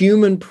 the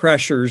human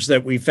pressures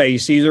that we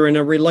face, either in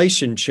a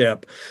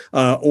relationship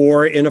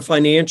or in a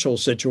financial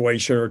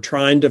situation, or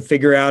trying to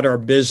figure out our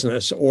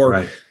business, or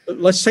right.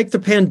 Let's take the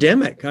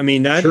pandemic. I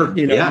mean, that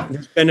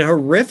It's been a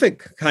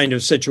horrific kind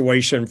of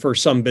situation for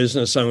some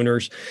business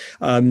owners.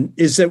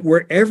 Is that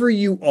wherever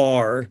you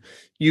are,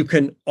 you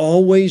can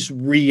always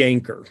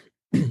re-anchor.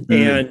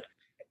 And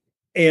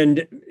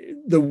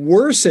the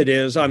worse it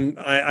is,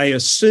 I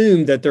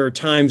assume that there are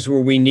times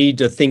where we need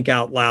to think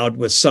out loud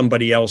with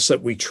somebody else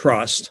that we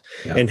trust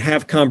and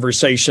have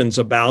conversations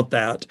about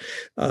that.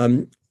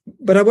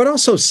 But I would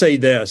also say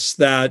this,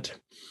 that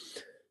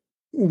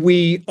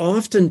we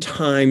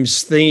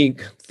oftentimes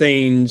think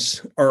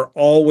things are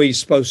always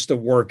supposed to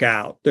work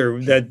out.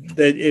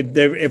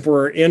 If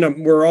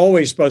we're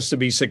always supposed to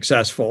be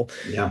successful.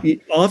 Yeah.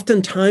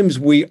 Oftentimes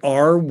we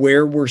are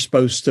where we're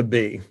supposed to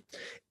be,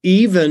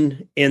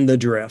 even in the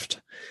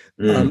drift.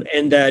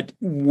 And that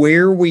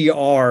where we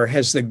are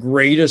has the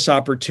greatest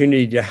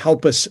opportunity to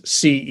help us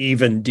see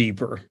even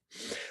deeper.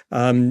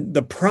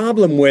 The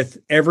problem with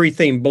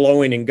everything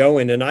blowing and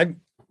going, and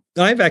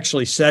I've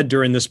actually said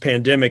during this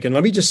pandemic, and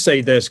let me just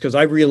say this, because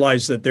I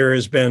realize that there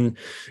has been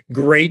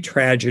great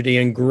tragedy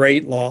and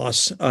great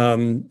loss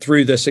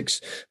through this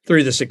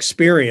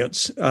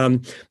experience.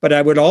 But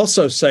I would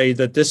also say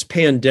that this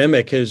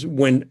pandemic is,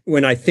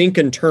 when I think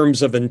in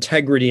terms of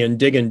integrity and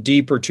digging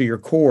deeper to your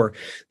core,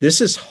 this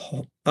is,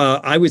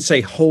 I would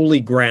say, holy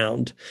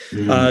ground,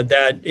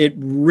 that it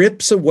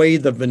rips away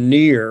the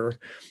veneer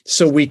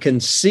so we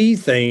can see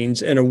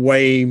things in a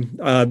way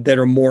that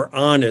are more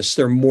honest,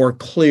 they're more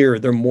clear,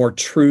 they're more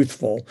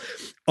truthful.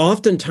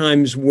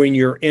 Oftentimes when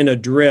you're in a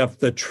drift,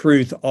 the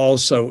truth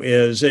also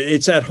is,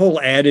 it's that whole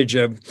adage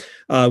of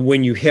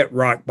when you hit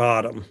rock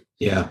bottom.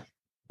 Yeah.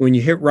 When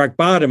you hit rock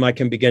bottom, I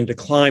can begin to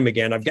climb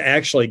again. I've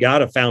actually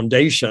got a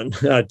foundation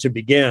to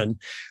begin.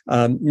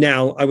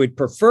 Now, I would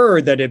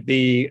prefer that it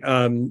be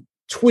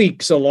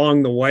tweaks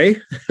along the way,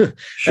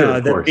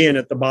 that being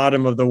at the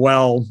bottom of the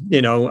well,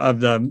 at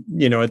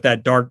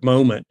that dark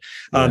moment.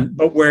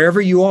 But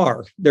wherever you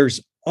are,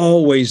 there's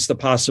always the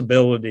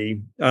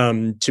possibility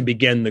to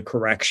begin the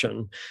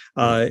correction.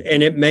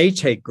 And it may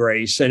take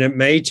grace and it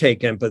may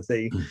take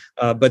empathy.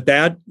 But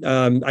that,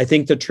 I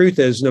think the truth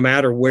is, no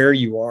matter where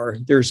you are,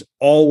 there's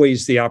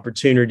always the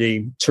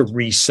opportunity to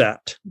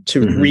reset,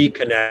 to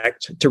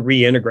reconnect, to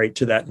reintegrate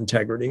to that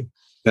integrity.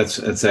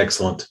 That's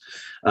excellent.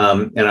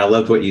 And I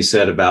loved what you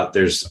said about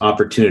there's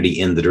opportunity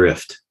in the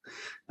drift,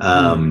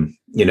 because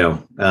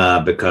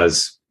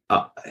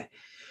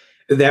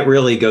that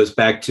really goes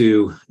back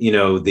to,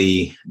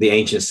 the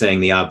ancient saying,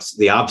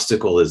 the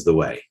obstacle is the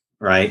way,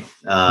 right?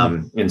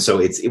 And so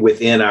it's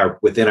within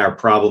our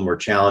problem or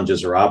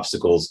challenges or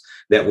obstacles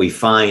that we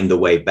find the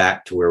way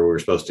back to where we're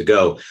supposed to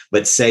go.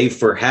 But save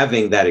for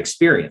having that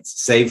experience,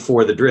 save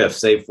for the drift,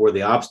 save for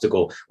the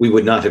obstacle, we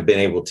would not have been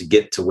able to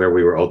get to where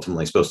we were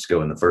ultimately supposed to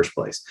go in the first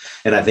place.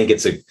 And I think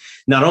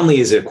not only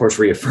is it, of course,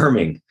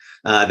 reaffirming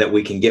that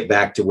we can get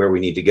back to where we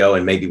need to go,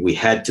 and maybe we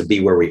had to be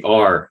where we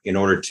are in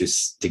order to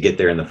get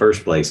there in the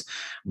first place,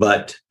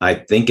 but I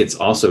think it's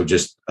also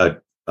just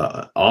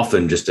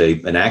often just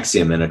an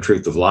axiom and a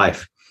truth of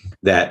life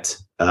that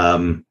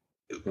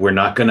we're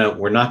not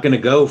gonna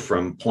go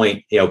from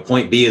point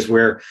B is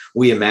where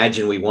we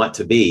imagine we want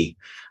to be,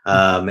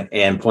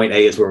 and point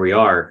A is where we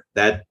are.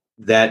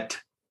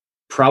 That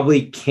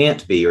probably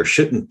can't be, or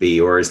shouldn't be,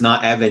 or is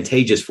not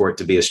advantageous for it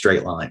to be a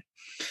straight line.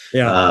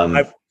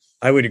 Yeah,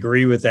 I would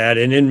agree with that,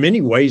 and in many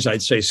ways,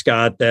 I'd say,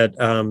 Scott, that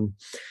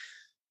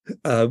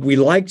we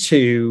like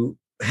to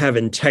have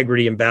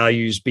integrity and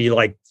values be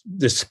like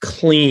this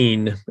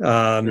clean,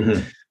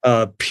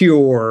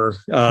 pure.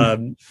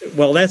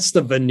 Well, that's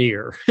the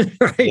veneer,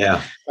 right?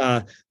 Yeah.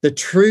 The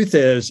truth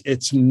is,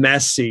 it's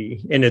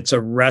messy and it's a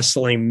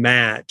wrestling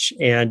match,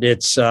 and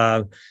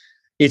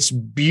it's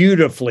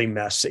beautifully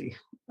messy.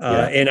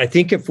 And I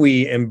think if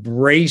we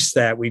embrace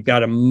that, we've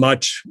got a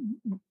much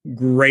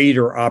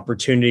greater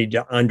opportunity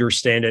to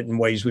understand it in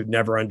ways we've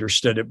never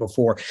understood it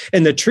before.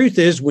 And the truth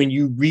is, when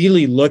you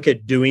really look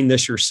at doing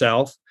this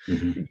yourself,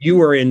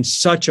 you are in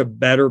such a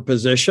better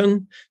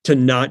position to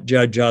not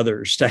judge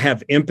others, to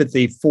have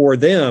empathy for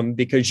them,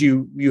 because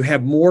you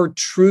have more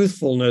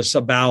truthfulness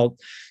about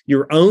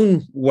your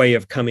own way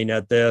of coming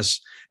at this.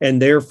 And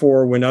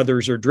therefore, when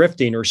others are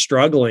drifting or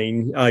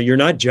struggling, you're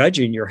not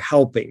judging, you're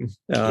helping.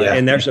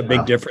 And there's a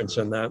big difference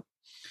in that.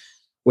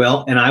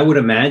 Well, and I would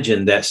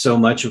imagine that so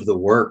much of the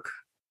work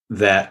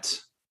that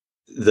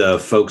the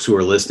folks who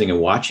are listening and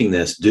watching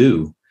this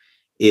do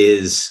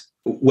is,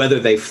 whether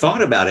they've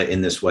thought about it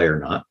in this way or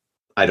not,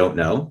 I don't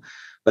know.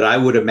 But I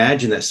would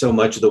imagine that so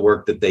much of the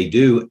work that they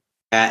do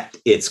at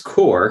its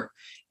core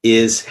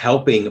is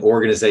helping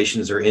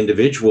organizations or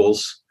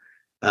individuals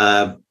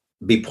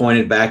be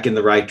pointed back in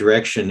the right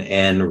direction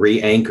and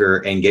re-anchor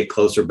and get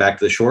closer back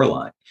to the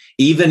shoreline.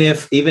 Even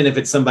if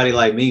it's somebody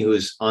like me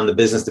who's on the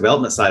business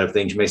development side of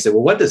things, you may say,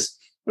 well, what does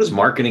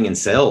marketing and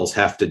sales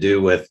have to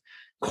do with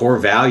core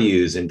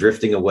values and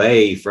drifting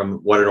away from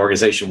what an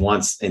organization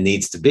wants and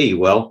needs to be?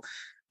 Well,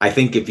 I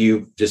think if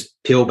you just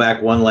peel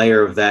back one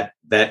layer of that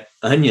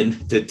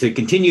onion, to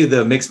continue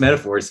the mixed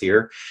metaphors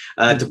here,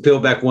 to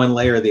peel back one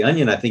layer of the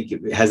onion, I think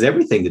it has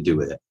everything to do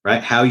with it,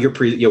 right? How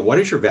what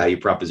is your value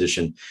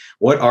proposition?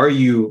 What are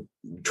you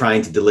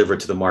trying to deliver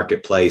to the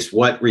marketplace?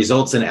 What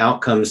results and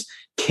outcomes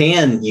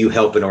can you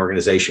help an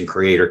organization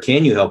create, or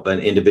can you help an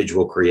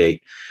individual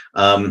create?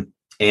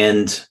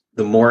 And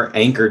the more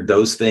anchored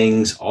those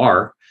things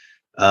are,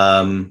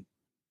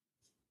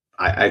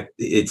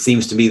 it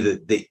seems to me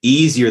that the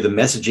easier the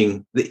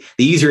messaging, the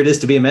easier it is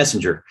to be a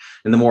messenger,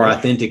 and the more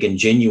authentic and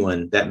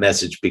genuine that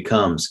message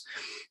becomes.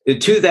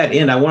 To that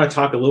end, I want to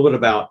talk a little bit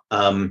about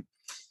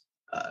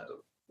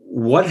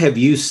what have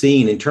you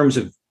seen in terms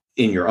of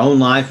in your own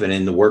life and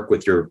in the work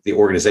with the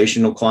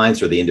organizational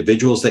clients or the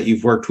individuals that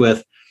you've worked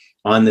with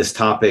on this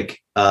topic.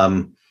 I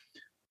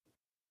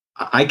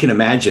can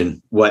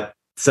imagine what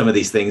some of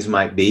these things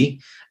might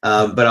be,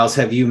 but I'll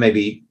have you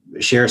maybe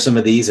share some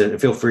of these,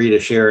 and feel free to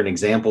share an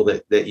example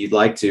that you'd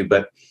like to.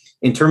 But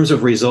in terms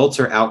of results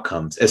or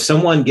outcomes, as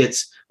someone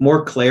gets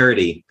more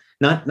clarity,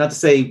 not to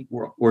say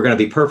we're going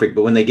to be perfect,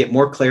 but when they get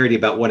more clarity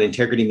about what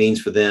integrity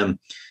means for them,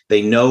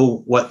 they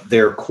know what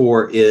their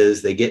core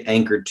is, they get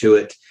anchored to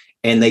it,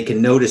 and they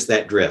can notice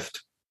that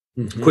drift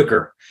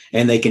quicker,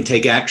 and they can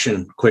take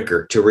action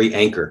quicker to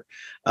re-anchor.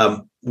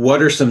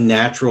 What are some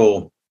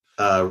natural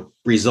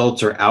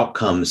results or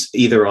outcomes,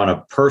 either on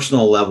a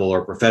personal level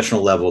or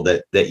professional level,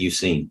 that you've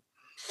seen?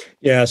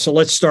 Yeah, so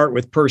let's start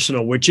with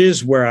personal, which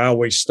is where I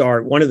always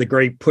start. One of the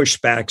great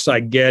pushbacks I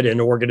get in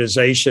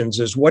organizations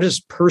is, what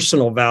does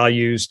personal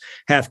values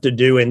have to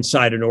do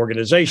inside an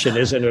organization?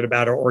 Isn't it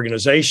about our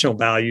organizational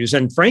values?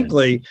 And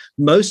frankly,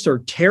 most are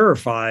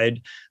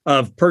terrified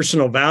of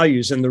personal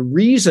values. And the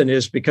reason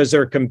is because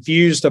they're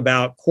confused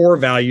about core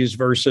values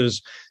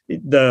versus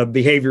the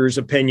behaviors,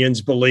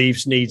 opinions,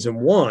 beliefs, needs, and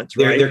wants.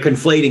 Right? They're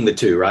conflating the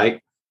two,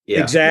 right?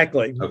 Yeah.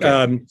 Exactly.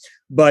 Okay.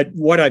 But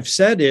what I've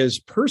said is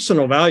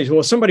personal values.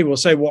 Well, somebody will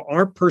say, well,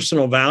 aren't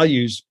personal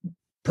values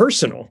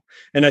personal?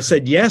 And I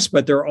said, yes,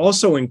 but they're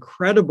also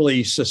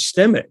incredibly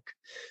systemic.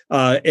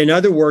 In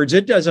other words,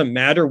 it doesn't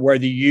matter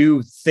whether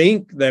you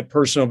think that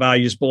personal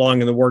values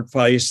belong in the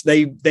workplace.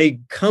 They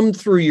come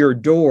through your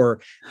door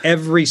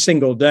every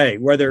single day,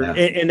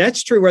 and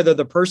that's true whether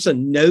the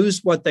person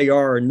knows what they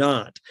are or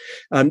not.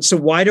 So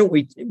why don't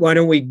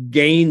we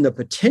gain the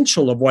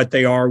potential of what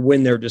they are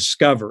when they're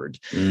discovered?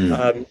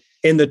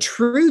 And the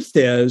truth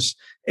is,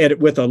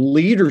 with a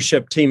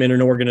leadership team in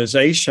an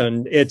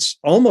organization, it's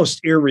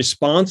almost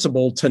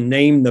irresponsible to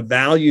name the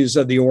values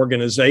of the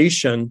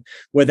organization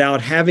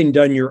without having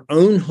done your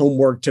own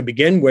homework to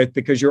begin with,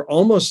 because you're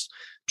almost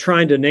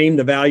trying to name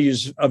the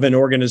values of an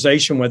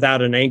organization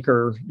without an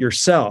anchor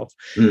yourself.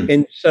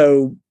 And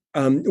so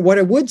what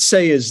I would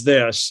say is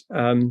this,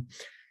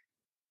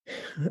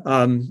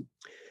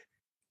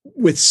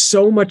 with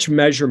so much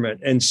measurement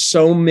and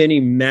so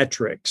many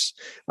metrics,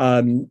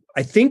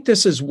 I think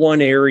this is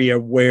one area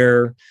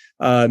where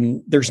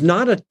there's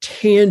not a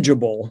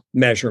tangible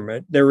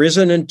measurement. There is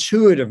an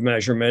intuitive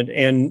measurement,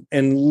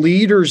 and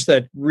leaders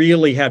that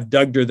really have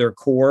dug to their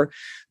core,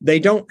 they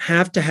don't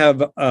have to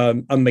have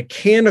a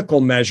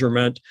mechanical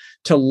measurement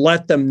to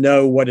let them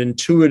know what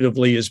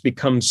intuitively has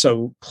become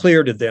so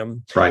clear to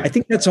them. Right. I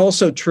think that's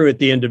also true at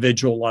the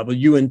individual level.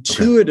 You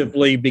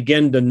intuitively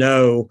begin to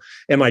know,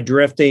 am I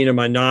drifting? Am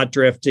I not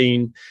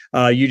drifting?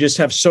 You just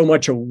have so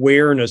much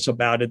awareness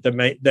about it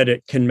that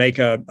it can make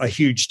a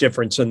huge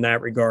difference in that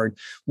regard.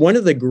 One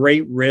of the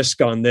great risks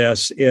on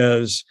this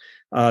is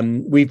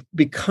we've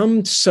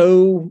become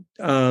so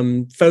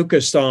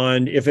focused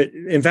on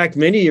in fact,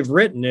 many have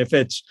written, if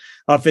it's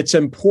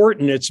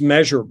important, it's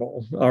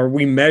measurable, or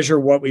we measure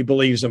what we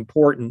believe is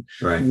important.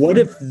 Right. What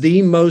if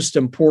the most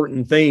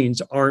important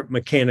things aren't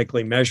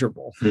mechanically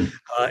measurable?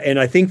 And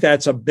I think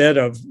that's a bit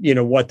of,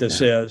 what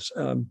this is.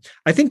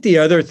 I think the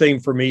other thing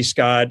for me,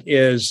 Scott,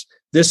 is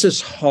this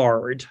is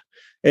hard.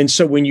 And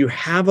so when you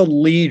have a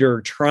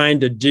leader trying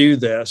to do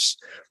this,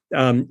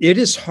 it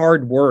is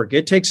hard work.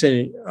 It takes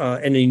an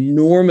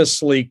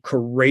enormously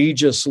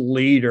courageous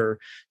leader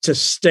to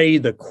stay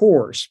the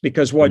course,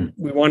 because what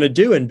we want to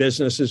do in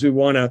business is we've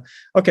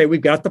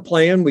got the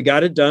plan, we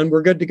got it done,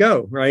 we're good to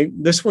go, right?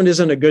 This one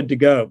isn't a good to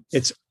go.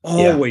 It's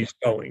always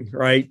going,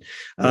 right?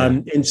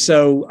 And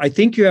so I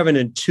think you have an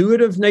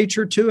intuitive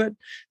nature to it.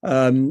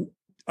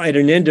 at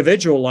an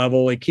individual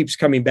level, it keeps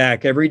coming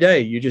back every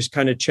day. You just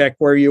kind of check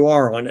where you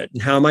are on it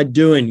and how am I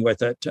doing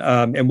with it,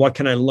 and what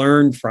can I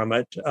learn from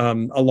it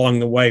along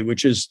the way,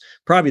 which is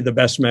probably the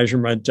best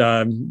measurement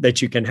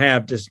that you can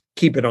have to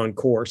keep it on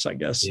course, I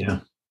guess.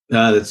 Yeah,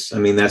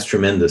 that's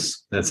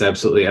tremendous. That's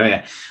absolutely.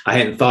 I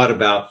hadn't thought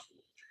about.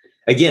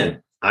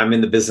 Again, I'm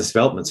in the business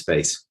development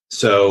space,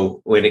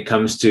 so when it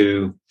comes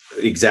to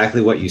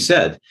exactly what you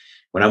said,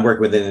 when I'm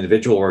working with an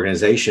individual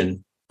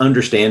organization,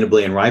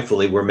 understandably and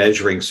rightfully, we're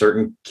measuring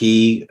certain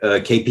key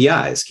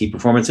KPIs, key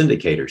performance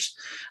indicators,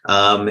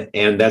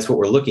 and that's what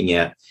we're looking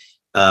at.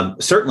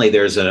 Certainly,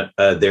 there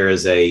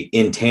is a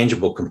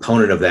intangible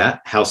component of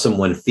that, how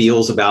someone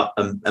feels about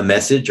a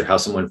message or how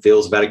someone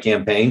feels about a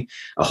campaign.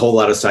 A whole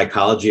lot of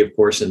psychology, of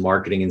course, in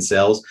marketing and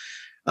sales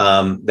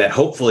that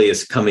hopefully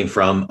is coming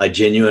from a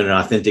genuine and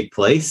authentic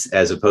place,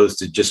 as opposed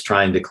to just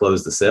trying to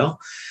close the sale.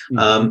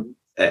 Mm-hmm.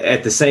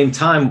 At the same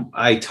time,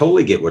 I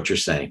totally get what you're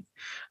saying.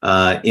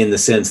 In the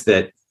sense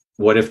that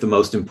what if the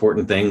most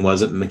important thing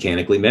wasn't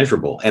mechanically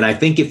measurable? And I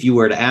think if you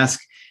were to ask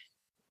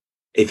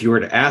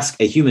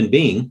a human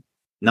being,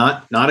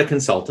 not a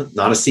consultant,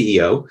 not a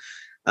CEO,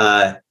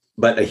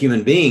 but a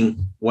human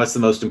being, what's the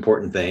most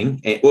important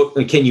thing?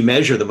 And, can you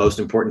measure the most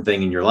important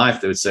thing in your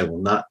life? They would say,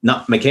 well,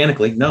 not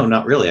mechanically. No,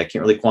 not really. I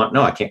can't really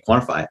I can't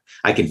quantify it.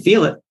 I can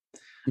feel it.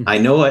 Mm-hmm. I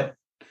know it.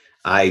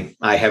 I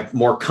have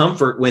more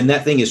comfort when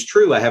that thing is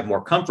true. I have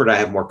more comfort. I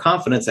have more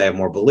confidence. I have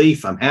more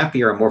belief. I'm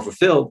happier. I'm more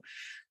fulfilled.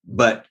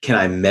 But can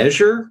I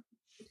measure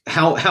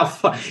how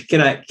far?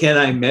 Can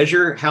I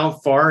measure how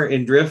far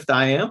in drift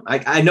I am?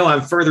 I know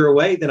I'm further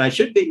away than I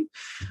should be,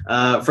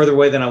 further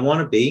away than I want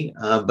to be.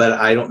 But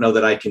I don't know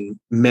that I can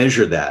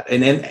measure that.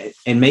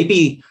 And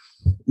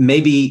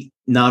maybe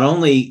not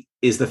only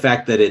is the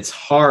fact that it's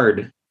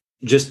hard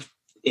just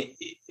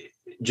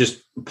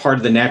part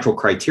of the natural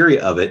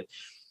criteria of it.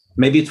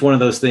 Maybe it's one of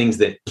those things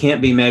that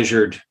can't be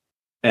measured.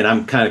 And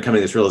I'm kind of coming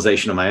to this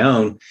realization on my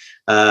own.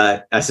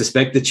 I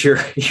suspect that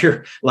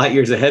you're light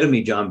years ahead of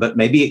me, John, but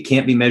maybe it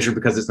can't be measured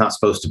because it's not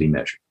supposed to be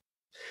measured.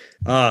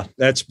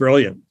 That's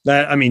brilliant.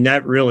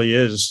 That really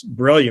is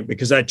brilliant,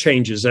 because that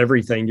changes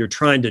everything. You're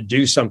trying to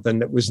do something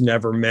that was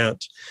never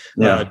meant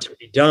to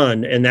be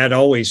done. And that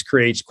always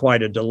creates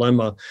quite a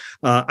dilemma.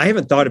 I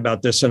haven't thought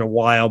about this in a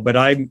while, but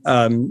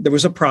there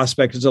was a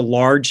prospect. It's a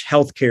large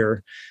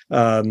healthcare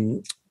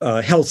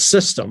health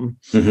system,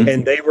 mm-hmm.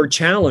 and they were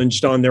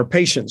challenged on their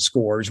patient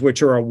scores,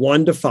 which are a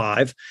 1 to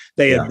 5.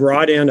 They had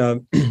brought in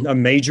a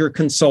major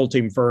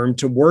consulting firm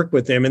to work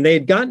with them, and they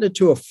had gotten it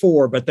to a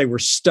 4, but they were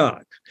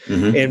stuck.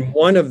 Mm-hmm. And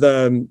one of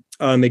the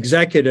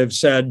executives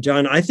said,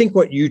 John, I think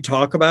what you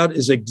talk about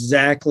is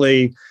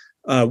exactly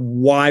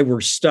why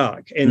we're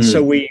stuck. And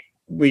so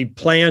we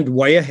planned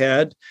way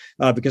ahead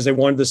because they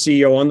wanted the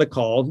CEO on the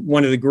call.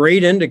 One of the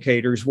great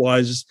indicators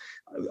was,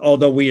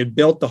 although we had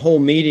built the whole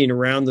meeting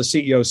around the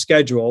CEO's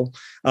schedule,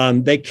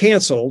 they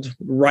canceled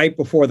right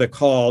before the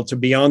call to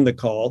be on the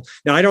call.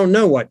 Now, I don't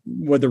know what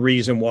the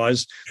reason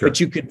was, sure.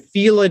 but you could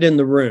feel it in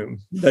the room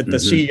that the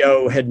mm-hmm.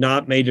 CEO had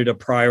not made it a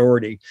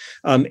priority.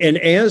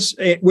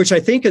 Which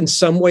I think in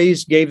some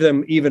ways gave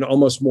them even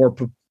almost more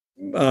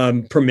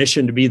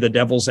permission to be the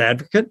devil's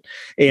advocate.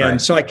 And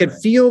so I could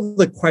feel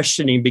the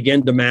questioning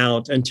begin to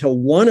mount until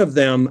one of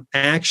them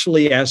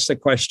actually asked the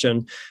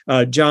question,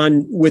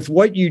 John, with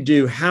what you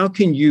do, how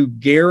can you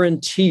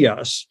guarantee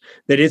us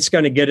that it's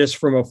going to get us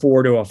from a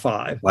 4 to a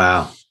 5?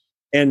 Wow.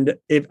 And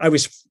I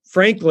was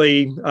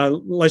frankly,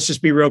 let's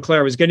just be real clear,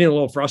 I was getting a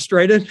little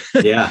frustrated.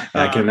 Yeah,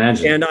 I can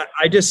imagine. And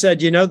I just said,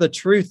 the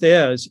truth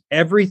is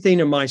everything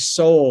in my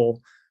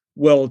soul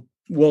will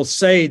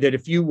say that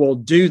if you will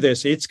do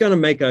this, it's going to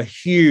make a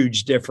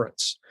huge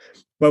difference.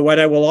 But what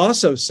I will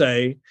also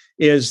say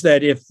is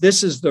that if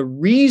this is the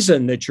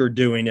reason that you're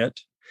doing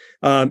it,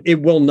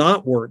 it will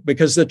not work,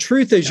 because the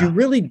truth is you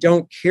really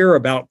don't care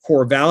about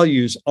core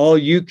values. All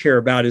you care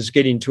about is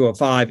getting to a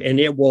 5, and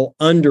it will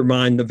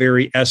undermine the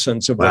very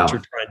essence of what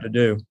you're trying to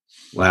do.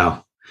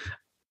 Wow.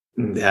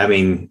 I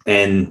mean,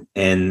 and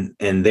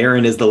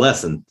therein is the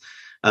lesson.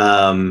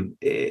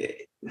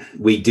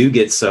 We do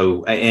get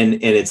so,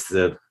 and it's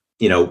the,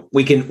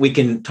 we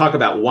can talk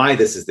about why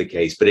this is the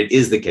case, but it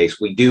is the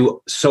case. We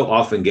do so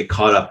often get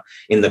caught up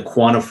in the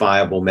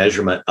quantifiable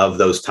measurement of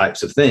those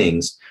types of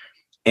things.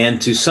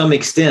 And to some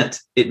extent,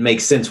 it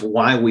makes sense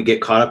why we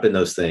get caught up in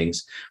those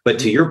things. But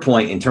to your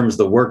point, in terms of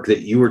the work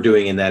that you were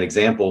doing in that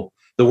example,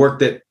 the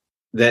work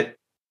that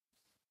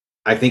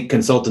I think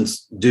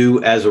consultants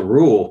do as a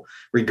rule,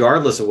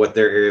 regardless of what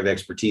their area of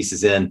expertise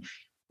is in,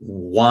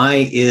 what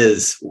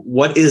is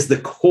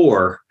the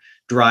core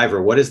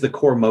driver? What is the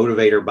core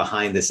motivator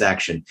behind this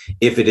action?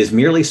 If it is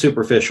merely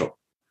superficial,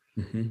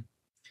 mm-hmm.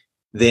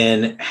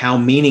 then how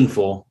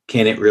meaningful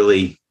can it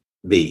really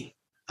be?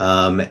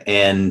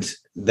 And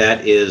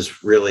that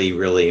is really,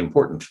 really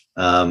important.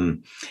 I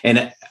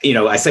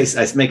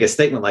make a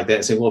statement like that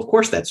and say, well, of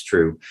course that's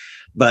true.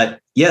 But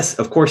yes,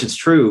 of course it's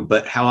true.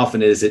 But how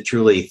often is it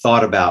truly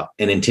thought about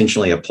and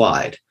intentionally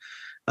applied?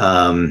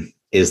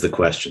 is the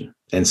question.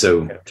 And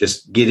so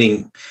just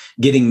getting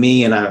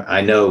me, and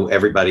I know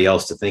everybody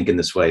else, to think in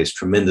this way is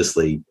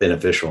tremendously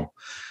beneficial.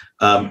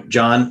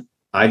 John,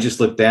 I just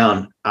looked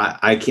down.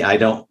 I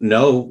don't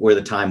know where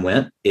the time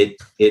went.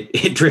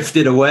 It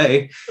drifted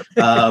away.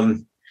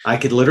 I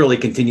could literally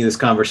continue this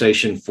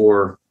conversation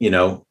for,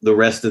 the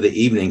rest of the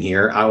evening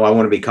here. I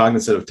want to be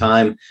cognizant of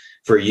time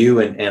for you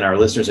and our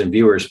listeners and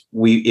viewers.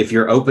 If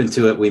you're open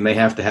to it, we may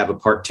have to have a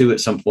part 2 at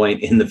some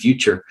point in the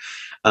future.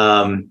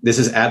 This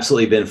has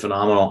absolutely been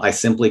phenomenal. I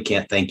simply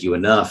can't thank you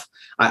enough.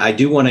 I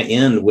do want to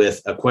end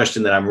with a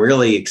question that I'm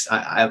really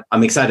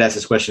I'm excited to ask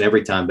this question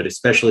every time, but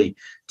especially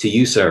to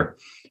you, sir.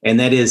 And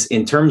that is,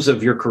 in terms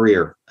of your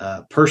career,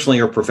 personally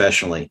or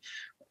professionally,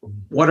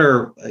 what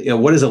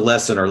is a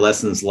lesson or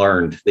lessons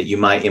learned that you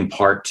might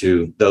impart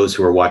to those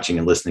who are watching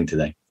and listening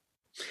today?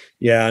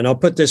 Yeah, and I'll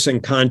put this in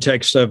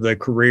context of the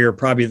career.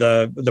 Probably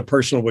the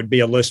personal would be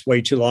a list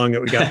way too long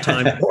that we got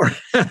time for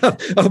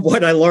of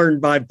what I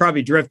learned by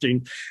probably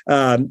drifting.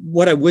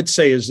 What I would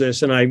say is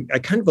this, and I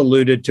kind of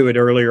alluded to it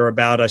earlier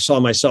about I saw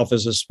myself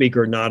as a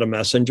speaker, not a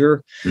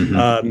messenger.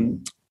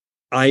 Mm-hmm.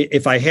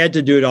 If I had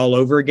to do it all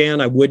over again,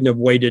 I wouldn't have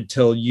waited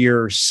till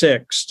year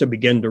 6 to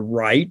begin to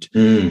write.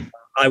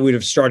 I would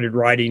have started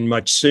writing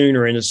much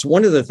sooner. And it's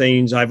one of the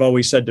things I've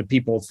always said to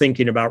people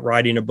thinking about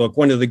writing a book.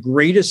 One of the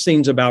greatest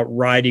things about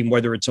writing,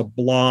 whether it's a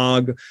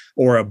blog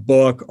or a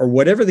book or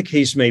whatever the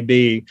case may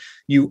be,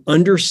 you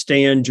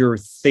understand your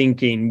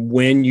thinking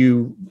when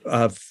you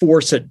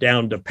force it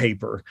down to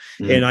paper.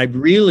 And I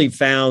really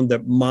found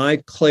that my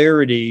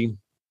clarity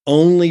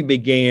only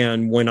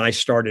began when I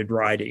started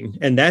writing.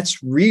 And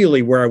that's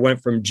really where I went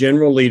from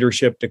general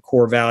leadership to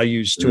core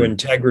values to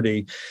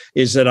integrity,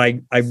 is that I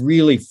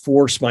really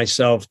forced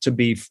myself to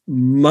be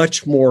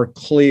much more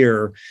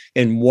clear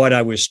in what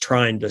I was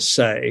trying to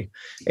say.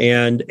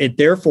 And it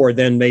therefore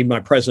then made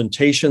my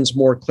presentations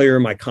more clear,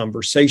 my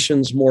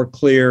conversations more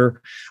clear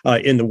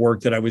in the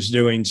work that I was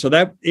doing. So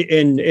that,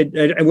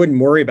 I wouldn't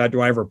worry about,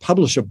 do I ever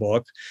publish a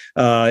book?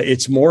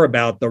 It's more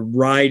about the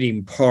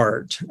writing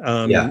part,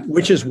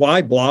 which is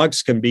why blogs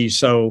can be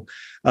so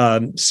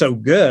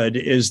good,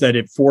 is that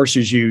it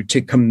forces you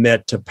to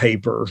commit to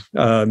paper,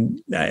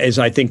 as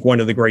I think one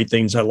of the great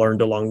things I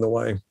learned along the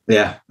way.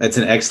 Yeah, that's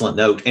an excellent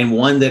note, and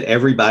one that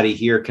everybody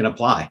here can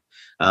apply.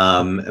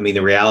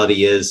 The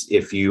reality is,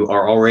 if you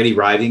are already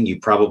writing, you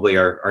probably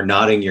are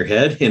nodding your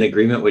head in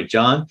agreement with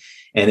John.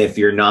 And if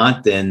you're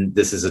not, then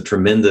this is a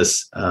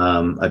tremendous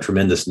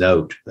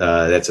note.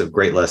 That's a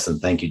great lesson.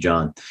 Thank you,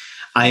 John.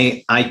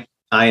 I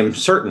am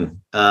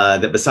certain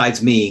that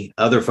besides me,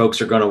 other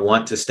folks are going to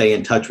want to stay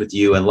in touch with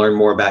you and learn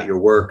more about your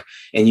work.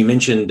 And you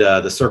mentioned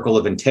the Circle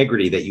of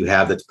Integrity that you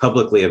have that's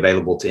publicly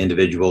available to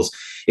individuals.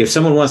 If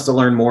someone wants to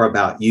learn more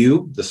about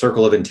you, the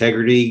Circle of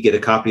Integrity, get a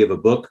copy of a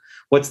book,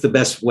 what's the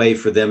best way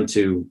for them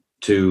to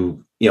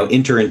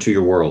enter into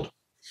your world?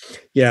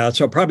 Yeah,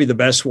 so probably the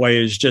best way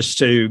is just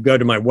to go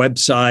to my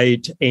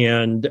website,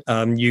 and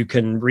you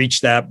can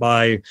reach that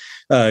by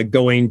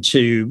going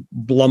to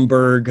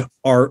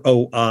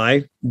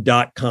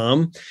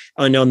BlumbergROI.com.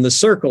 And on the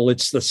Circle,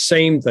 it's the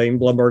same thing,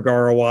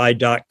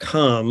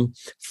 BlumbergROI.com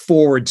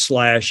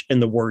 /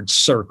 and the word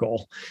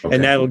circle. Okay.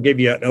 And that'll give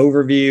you an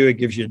overview. It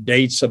gives you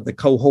dates of the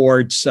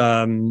cohorts,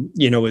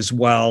 as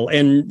well.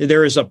 And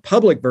there is a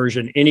public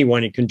version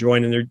anyone can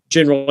join, and they're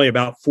generally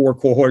about 4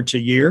 cohorts a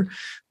year.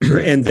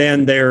 And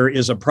then there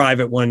is a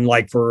private one,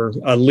 like for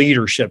a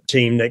leadership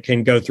team, that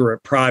can go through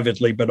it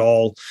privately, but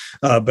all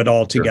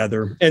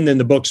together. Sure. And then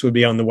the books would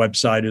be on the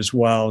website as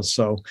well.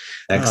 So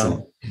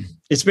excellent.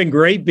 It's been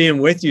great being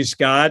with you,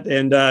 Scott,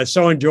 and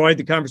so enjoyed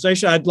the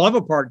conversation. I'd love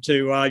a part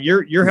 2.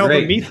 You're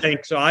helping me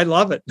think, so I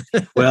love it.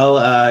 Well,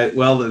 I'm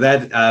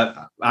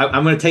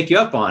going to take you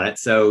up on it.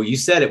 So you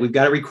said it. We've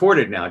got it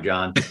recorded now,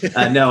 John.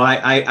 No,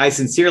 I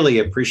sincerely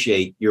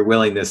appreciate your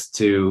willingness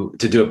to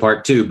do a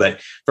part 2. But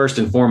first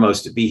and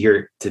foremost, to be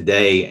here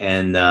today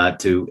and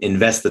to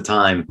invest the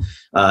time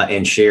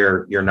and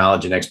share your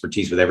knowledge and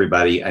expertise with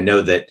everybody. I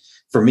know that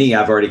for me,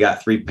 I've already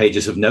got 3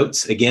 pages of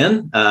notes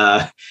again,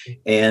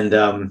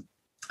 and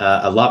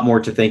a lot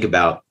more to think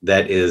about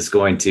that is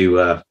going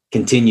to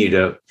continue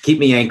to keep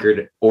me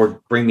anchored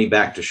or bring me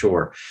back to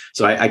shore.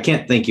 So I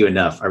can't thank you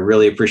enough. I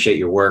really appreciate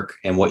your work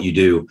and what you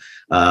do.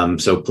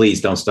 So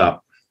please don't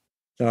stop.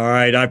 All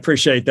right. I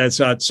appreciate that,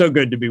 Scott. So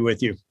good to be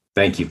with you.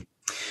 Thank you.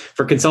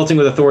 For Consulting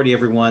with Authority,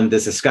 everyone,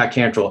 this is Scott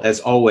Cantrell, as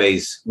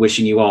always,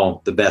 wishing you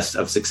all the best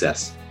of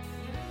success.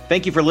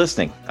 Thank you for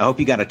listening. I hope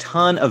you got a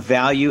ton of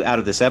value out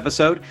of this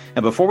episode.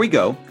 And before we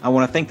go, I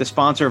want to thank the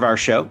sponsor of our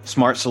show,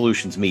 Smart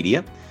Solutions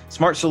Media.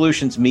 Smart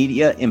Solutions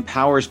Media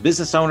empowers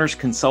business owners,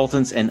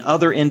 consultants, and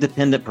other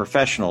independent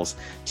professionals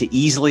to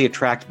easily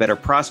attract better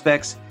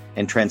prospects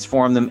and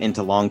transform them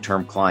into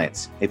long-term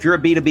clients. If you're a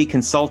B2B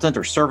consultant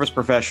or service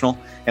professional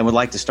and would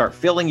like to start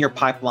filling your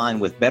pipeline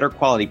with better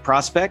quality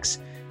prospects,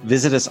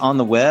 Visit us on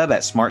the web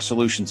at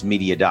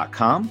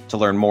smartsolutionsmedia.com to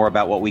learn more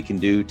about what we can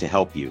do to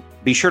help you.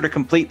 Be sure to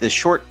complete the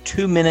short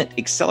 2-minute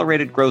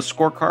accelerated growth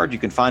scorecard you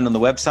can find on the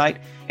website,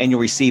 and you'll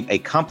receive a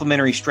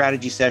complimentary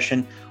strategy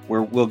session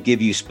where we'll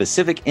give you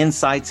specific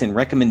insights and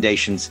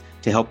recommendations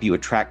to help you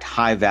attract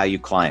high-value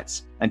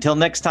clients. Until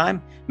next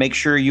time, make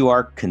sure you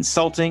are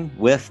consulting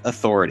with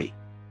authority.